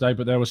played well today,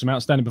 but there were some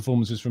outstanding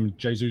performances from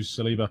Jesus,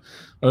 Saliba,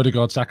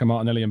 Odegaard, Saka,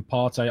 Martinelli, and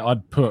Partey.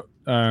 I'd put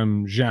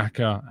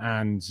Xhaka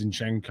and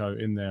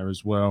Zinchenko in there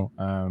as well.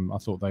 I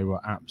thought they were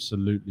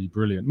absolutely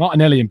brilliant.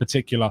 Martinelli in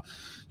particular,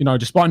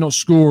 despite not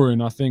scoring,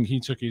 I think he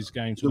took his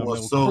game to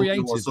another level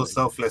creatively. He was so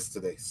selfless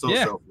today.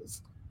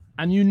 Selfless.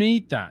 And you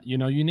need that, you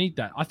need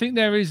that. I think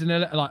there is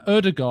like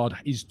Odegaard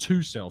is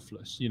too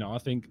selfless. I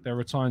think there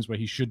are times where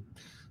he should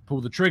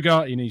pull the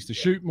trigger, he needs to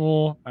shoot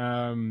more,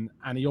 and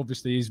he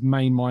obviously, his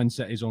main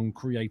mindset is on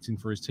creating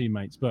for his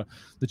teammates. But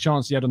the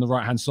chance he had on the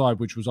right-hand side,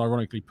 which was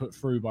ironically put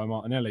through by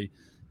Martinelli,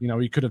 You know,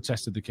 he could have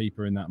tested the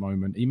keeper in that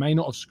moment. He may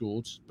not have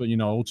scored, but, you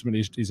know,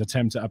 ultimately his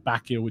attempt at a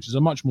back heel, which is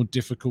a much more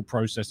difficult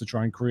process to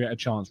try and create a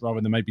chance rather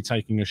than maybe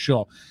taking a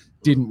shot,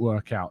 didn't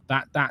work out.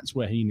 That's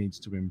where he needs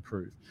to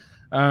improve.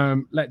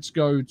 Let's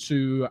go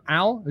to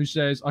Al, who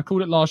says, I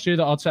called it last year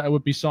that Arteta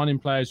would be signing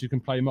players who can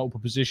play multiple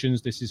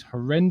positions. This is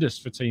horrendous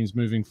for teams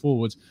moving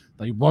forwards.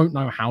 They won't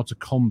know how to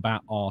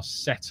combat our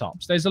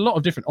setups. There's a lot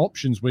of different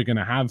options we're going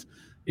to have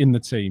in the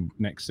team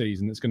next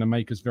season that's going to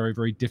make us very,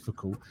 very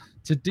difficult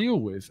to deal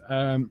with.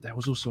 There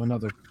was also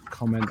another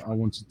comment I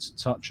wanted to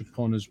touch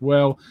upon as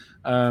well.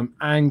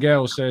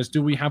 Angel says,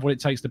 do we have what it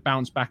takes to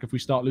bounce back if we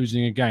start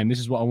losing a game? This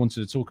is what I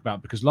wanted to talk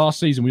about, because last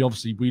season we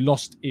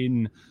lost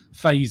in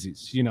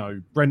phases, you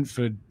know,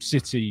 Brentford,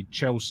 City,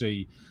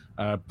 Chelsea,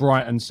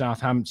 Brighton,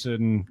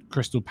 Southampton,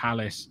 Crystal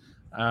Palace,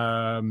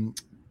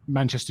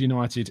 Manchester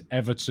United,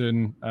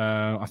 Everton.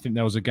 I think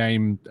there was a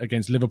game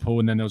against Liverpool,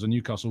 and then there was a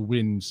Newcastle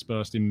win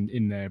burst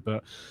in there.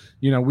 But,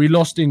 you know, we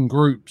lost in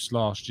groups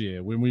last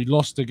year. When we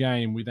lost a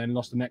game, we then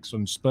lost the next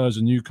one, Spurs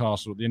and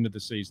Newcastle at the end of the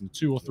season.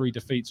 2 or 3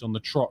 defeats on the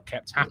trot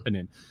kept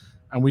happening.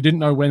 And we didn't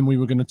know when we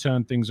were going to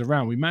turn things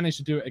around. We managed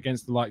to do it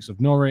against the likes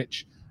of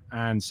Norwich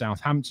and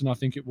Southampton, I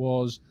think it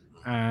was,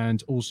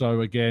 and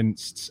also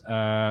against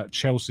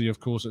Chelsea,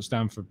 of course, at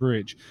Stamford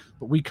Bridge.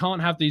 But we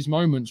can't have these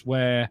moments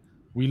where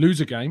we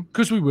lose a game,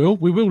 because we will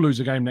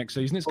lose a game next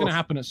season. It's going to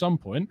happen at some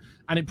point,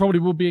 and it probably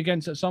will be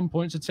against, at some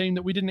point, a team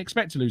that we didn't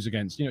expect to lose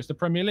against. You know, it's the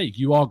Premier League.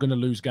 You are going to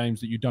lose games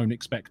that you don't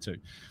expect to.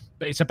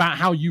 But it's about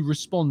how you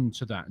respond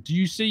to that. Do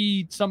you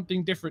see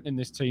something different in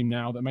this team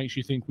now that makes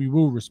you think we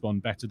will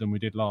respond better than we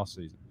did last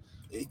season?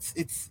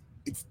 It's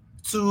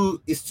too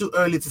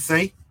early to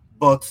say,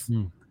 but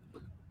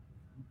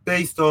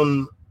based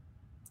on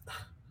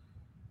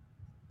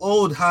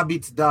old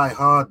habits die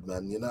hard,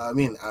 man. You know what I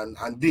mean?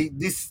 And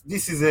this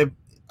is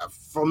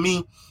for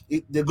me,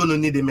 they're going to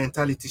need a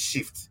mentality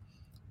shift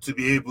to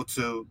be able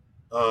to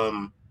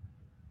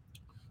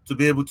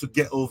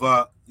get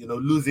over, you know,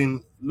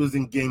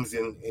 losing games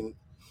in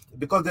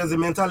because there's a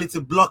mentality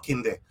block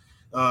in there.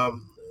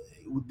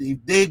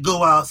 If they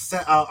go out,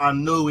 set out,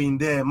 and know in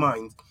their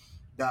mind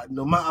that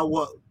no matter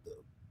what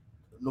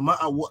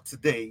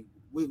today,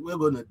 we're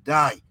going to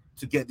die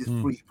to get these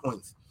 3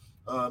 points.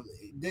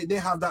 They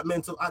have that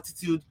mental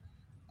attitude.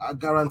 I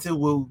guarantee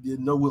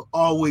will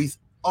always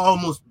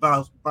almost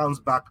bounce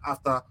back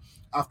after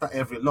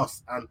every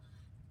loss. And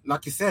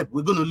like you said,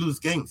 we're going to lose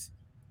games,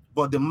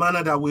 but the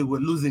manner that we were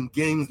losing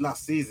games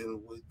last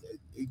season,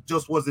 it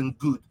just wasn't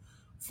good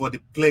for the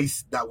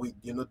place that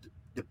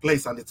the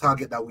place and the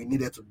target that we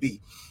needed to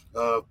be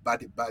by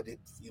the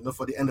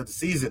for the end of the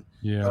season.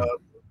 Yeah.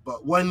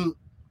 But when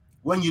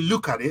you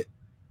look at it,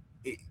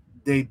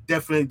 they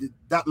definitely,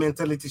 that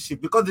mentality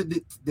shift, because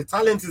the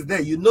talent is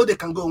there. You know they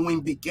can go and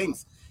win big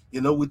games. You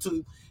know,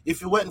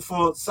 if you went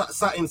for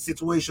certain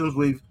situations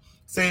with,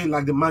 say,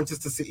 like the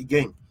Manchester City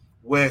game,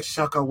 where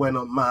Xhaka went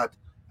on mad,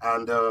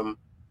 and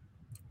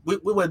we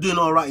were doing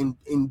all right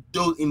in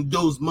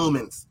those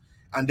moments,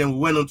 and then we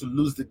went on to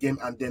lose the game,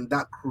 and then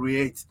that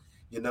creates,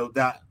 you know,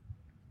 that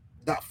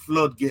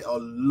floodgate or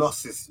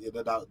losses, you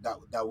know,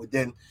 that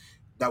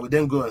we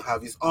then go and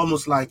have. It's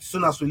almost like as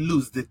soon as we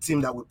lose, the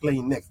team that we're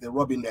playing next, they're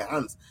rubbing their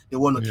hands. They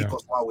want to kick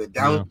us while we're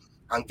down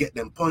and get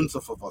them points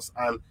off of us.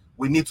 And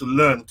we need to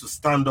learn to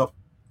stand up,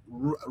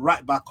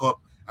 right back up,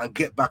 and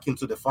get back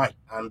into the fight.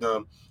 And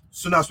as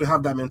soon as we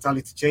have that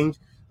mentality change,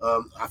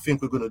 I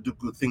think we're going to do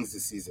good things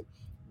this season.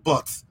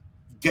 But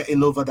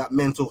getting over that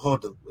mental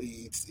hurdle,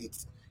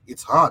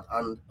 it's hard.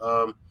 And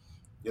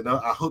you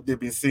know, I hope they've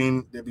been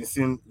seeing,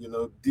 you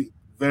know, the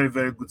very,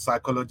 very good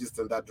psychologists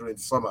and that during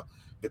the summer,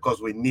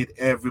 because we need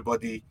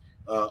everybody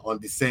on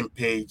the same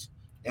page,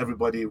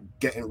 everybody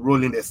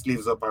rolling their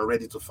sleeves up and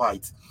ready to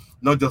fight.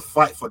 Not just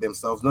fight for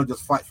themselves, not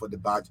just fight for the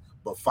badge,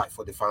 but fight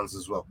for the fans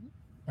as well.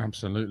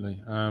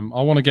 Absolutely. I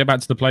want to get back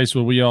to the place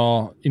where we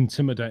are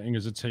intimidating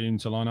as a team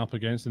to line up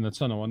against in the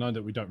tunnel. I know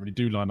that we don't really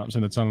do lineups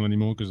in the tunnel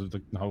anymore because of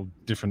the whole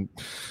different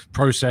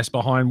process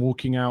behind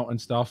walking out and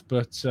stuff.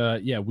 But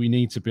we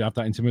need to have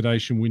that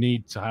intimidation. We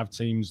need to have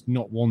teams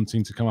not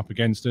wanting to come up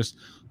against us.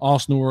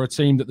 Arsenal are a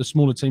team that the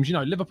smaller teams, you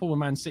know, Liverpool and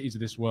Man City's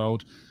of this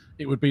world,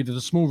 it would be that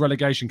the small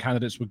relegation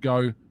candidates would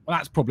go, well,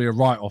 that's probably a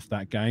write-off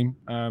that game.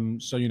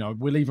 So, you know,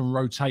 we'll even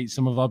rotate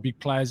some of our big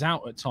players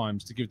out at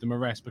times to give them a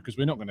rest because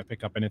we're not going to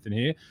pick up anything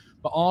here.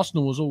 But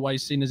Arsenal was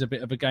always seen as a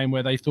bit of a game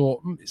where they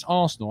thought, it's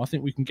Arsenal. I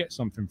think we can get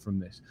something from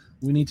this.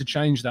 We need to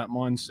change that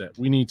mindset.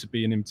 We need to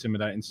be an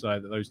intimidating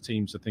side that those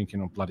teams are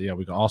thinking, oh, bloody hell,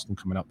 we've got Arsenal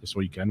coming up this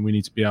weekend. We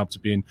need to be able to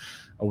be in,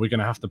 we're going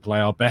to have to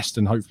play our best,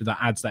 and hopefully that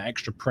adds that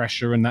extra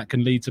pressure and that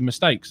can lead to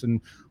mistakes. And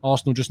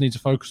Arsenal just need to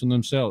focus on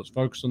themselves,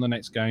 focus on the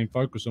next game,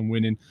 focus on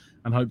winning,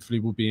 and hopefully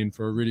we'll be in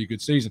for a really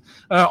good season.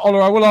 Ola,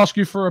 I will ask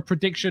you for a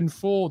prediction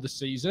for the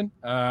season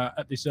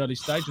at this early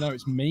stage. I know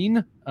it's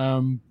mean,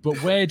 but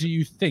where do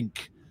you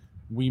think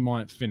we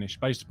might finish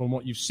based upon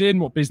what you've seen,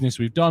 what business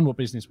we've done, what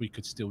business we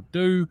could still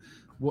do?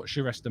 What's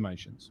your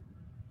estimations?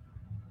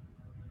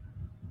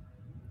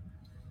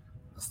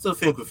 I still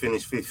think we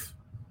finish 5th.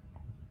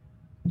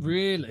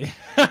 Really?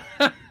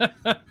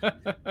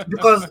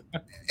 because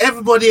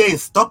everybody ain't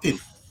stopping.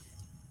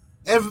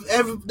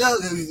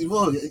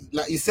 Well,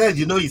 like you said,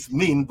 it's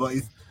mean, but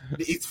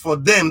it's for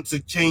them to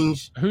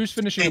change. Who's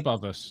finishing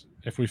above us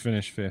if we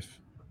finish 5th?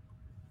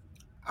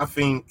 I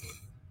think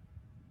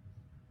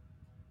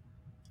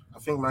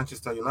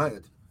Manchester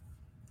United.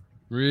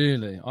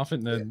 Really? I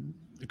think they're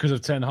because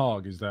of Ten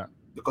Hag, is that?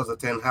 Because of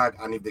Ten Hag,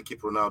 and if they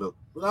keep Ronaldo.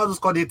 Ronaldo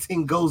scored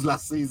 18 goals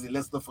last season.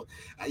 Let's not,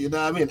 you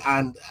know what I mean?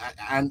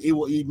 And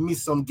he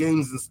missed some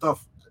games and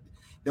stuff.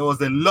 There was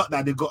a lot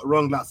that they got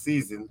wrong last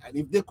season, and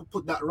if they could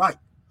put that right,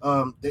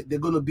 they're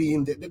going to be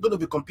they're going to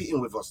be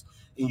competing with us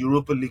in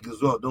Europa League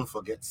as well. Don't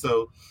forget.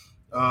 So,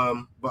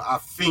 but I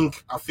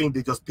think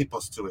they just pip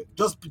us to it.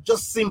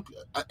 Just simply,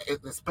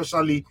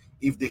 especially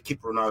if they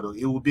keep Ronaldo,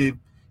 it'll be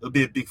a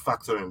big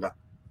factor in that.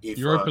 If,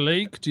 Europa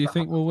League, do you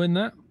think we'll win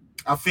that?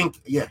 I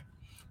think, yeah.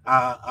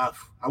 I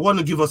want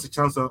to give us a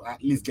chance of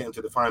at least getting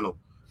to the final.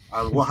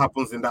 And what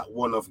happens in that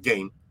one-off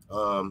game,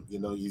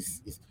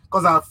 is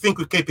because I think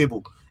we're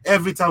capable.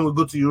 Every time we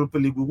go to Europa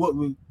League,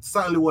 we're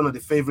certainly one of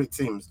the favorite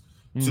teams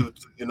to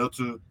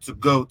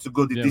go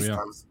the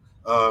distance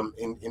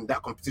in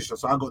that competition.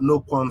 So I got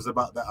no qualms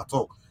about that at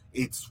all.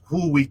 It's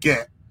who we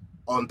get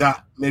on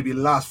that maybe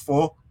last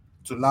 4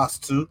 to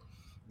last 2.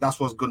 That's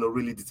what's going to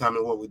really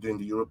determine what we do in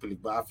the Europa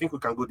League. But I think we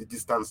can go the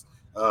distance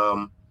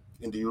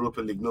in the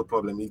Europa League, no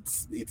problem.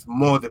 It's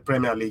more the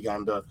Premier League,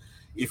 and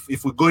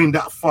if we're going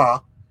that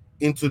far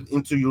into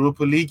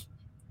Europa League,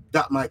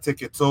 that might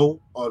take a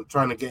toll on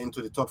trying to get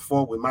into the top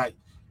 4.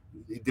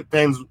 It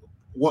depends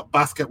what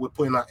basket we're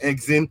putting our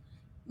eggs in.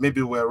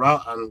 Maybe we're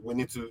out and we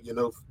need to,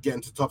 get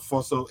into top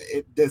 4. So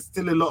there's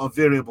still a lot of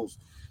variables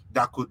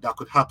that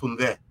could happen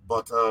there.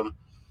 But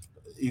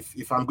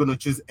if I'm going to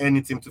choose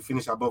any team to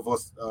finish above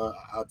us,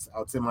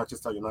 I'd say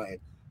Manchester United,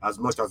 as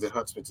much as it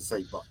hurts me to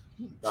say, but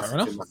that's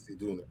the team that's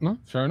doing it. No,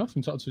 fair enough.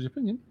 Entitled to your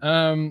opinion.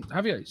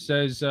 Javier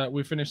says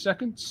we finished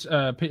second.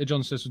 Peter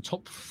John says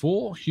top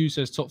 4. Hugh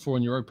says top 4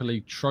 in Europa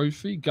League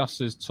trophy. Gus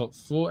says top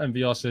 4.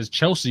 MVR says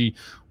Chelsea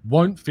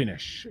won't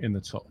finish in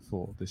the top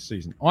 4 this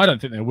season. I don't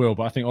think they will,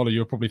 but I think, Ollie,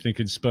 you're probably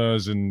thinking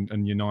Spurs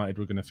and United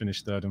were going to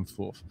finish 3rd and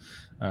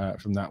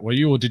 4th from that. Were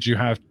you, or did you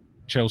have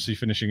Chelsea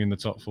finishing in the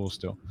top 4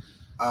 still?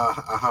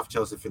 I have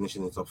Chelsea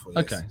finishing in the top 4.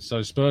 Yes. Okay,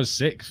 so Spurs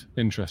 6th.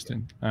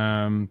 Interesting.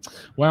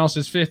 Wow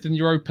says 5th in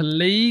Europa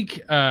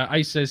League.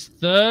 Ace says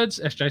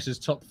 3rd. SJ says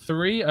top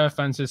 3.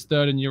 Fan says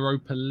 3rd in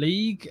Europa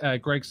League.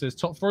 Greg says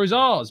top 4 is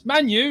ours.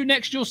 Manu,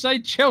 next you'll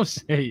say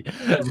Chelsea.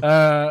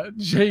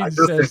 Gene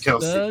says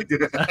Chelsea.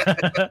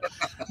 3rd.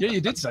 Yeah, you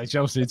did say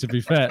Chelsea, to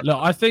be fair. Look,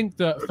 I think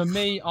that for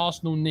me,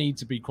 Arsenal need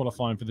to be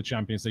qualifying for the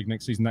Champions League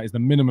next season. That is the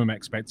minimum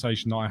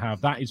expectation that I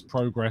have. That is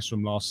progress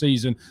from last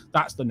season.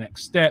 That's the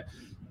next step.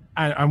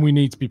 And we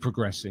need to be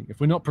progressing. If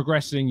we're not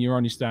progressing, you're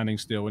only standing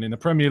still. And in the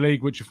Premier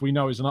League, which if we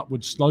know is an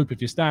upward slope,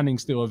 if you're standing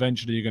still,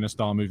 eventually you're going to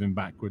start moving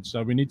backwards.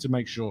 So we need to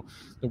make sure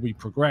that we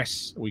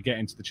progress, we get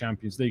into the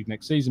Champions League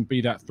next season, be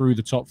that through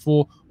the top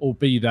 4 or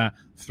be that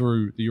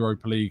through the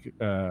Europa League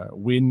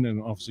win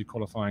and obviously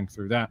qualifying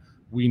through that.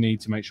 We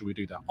need to make sure we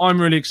do that. I'm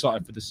really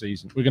excited for the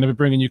season. We're going to be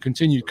bringing you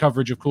continued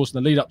coverage, of course,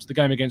 in the lead up to the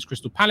game against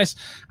Crystal Palace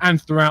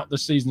and throughout the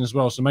season as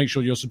well. So make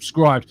sure you're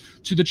subscribed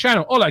to the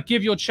channel. Ola,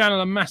 give your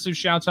channel a massive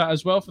shout out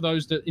as well for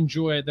those that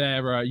enjoy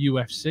their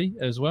UFC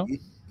as well.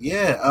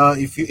 Yeah,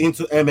 if you're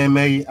into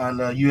MMA and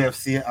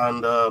UFC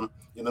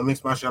and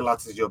mixed martial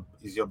arts is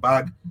your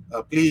bag,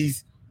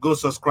 please go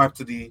subscribe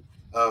to the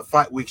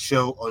Fight Week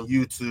show on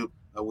YouTube.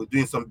 We're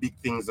doing some big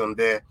things on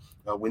there.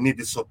 We need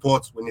the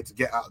support. We need to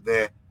get out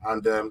there.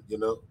 And,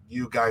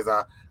 you guys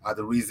are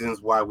the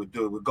reasons why we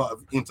do it. We've got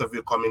an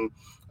interview coming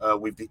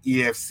with the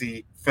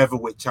EFC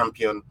featherweight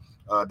champion.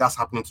 That's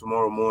happening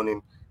tomorrow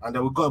morning. And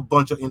then we've got a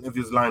bunch of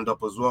interviews lined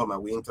up as well,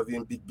 man. We're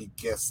interviewing big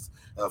guests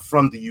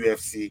from the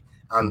UFC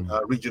and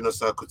regional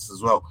circuits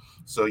as well.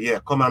 So, yeah,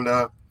 come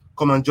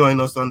and join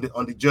us on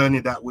the journey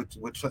that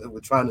we're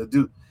trying to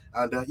do.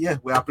 And,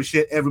 we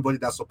appreciate everybody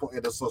that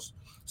supported us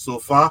so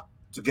far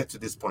to get to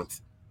this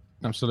point.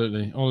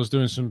 Absolutely. Ola's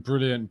doing some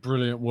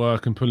brilliant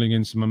work and pulling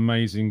in some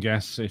amazing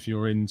guests if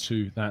you're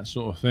into that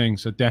sort of thing.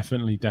 So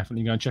definitely go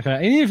and check it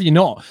out. And if you're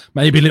not,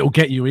 maybe it'll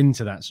get you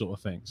into that sort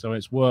of thing. So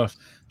it's worth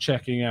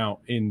checking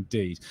out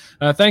indeed.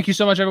 Thank you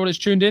so much, everyone that's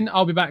tuned in.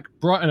 I'll be back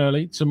bright and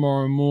early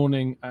tomorrow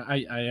morning at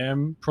 8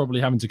 a.m.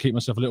 Probably having to keep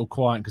myself a little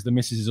quiet because the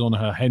missus is on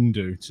her hen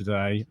do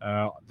today.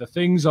 The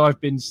things I've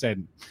been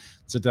sent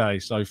today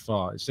so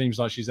far, it seems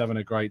like she's having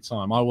a great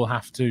time. I will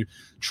have to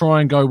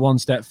try and go one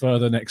step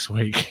further next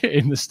week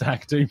in the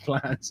stag do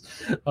plans.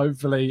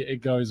 Hopefully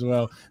it goes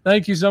well.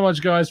 Thank you so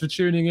much, guys, for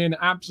tuning in.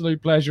 Absolute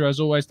pleasure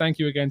as always. Thank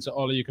you again to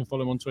Ollie. You can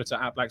follow him on Twitter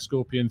at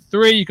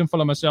BlackScorpion3. You can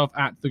follow myself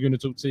at The Guna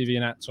Talk TV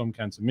and at Tom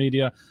Cantor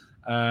Media.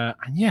 I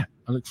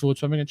look forward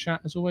to having a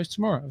chat as always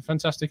tomorrow. A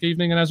fantastic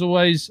evening, and as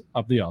always,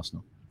 up the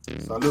Arsenal.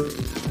 Salute.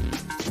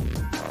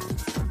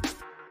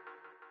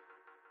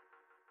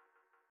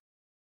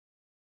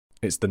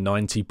 It's the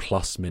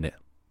 90-plus minute.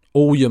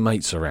 all your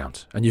mates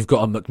around, and you've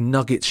got a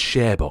McNuggets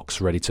share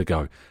box ready to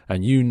go,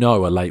 and you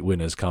know a late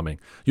winner's coming.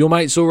 Your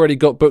mate's already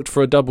got booked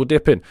for a double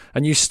dipping,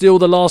 and you steal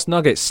the last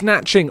nugget,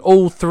 snatching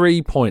all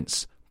 3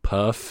 points.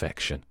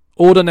 Perfection.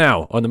 Order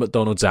now on the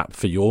McDonald's app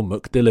for your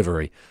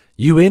McDelivery.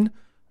 You in?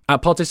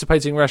 At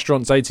participating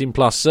restaurants, 18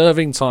 plus,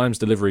 serving times,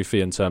 delivery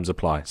fee and terms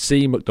apply.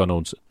 See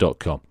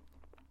mcdonalds.com.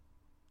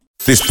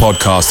 This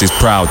podcast is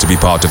proud to be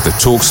part of the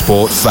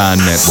TalkSport Fan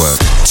Network.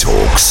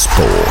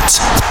 TalkSport.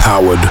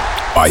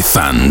 Powered by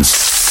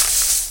fans.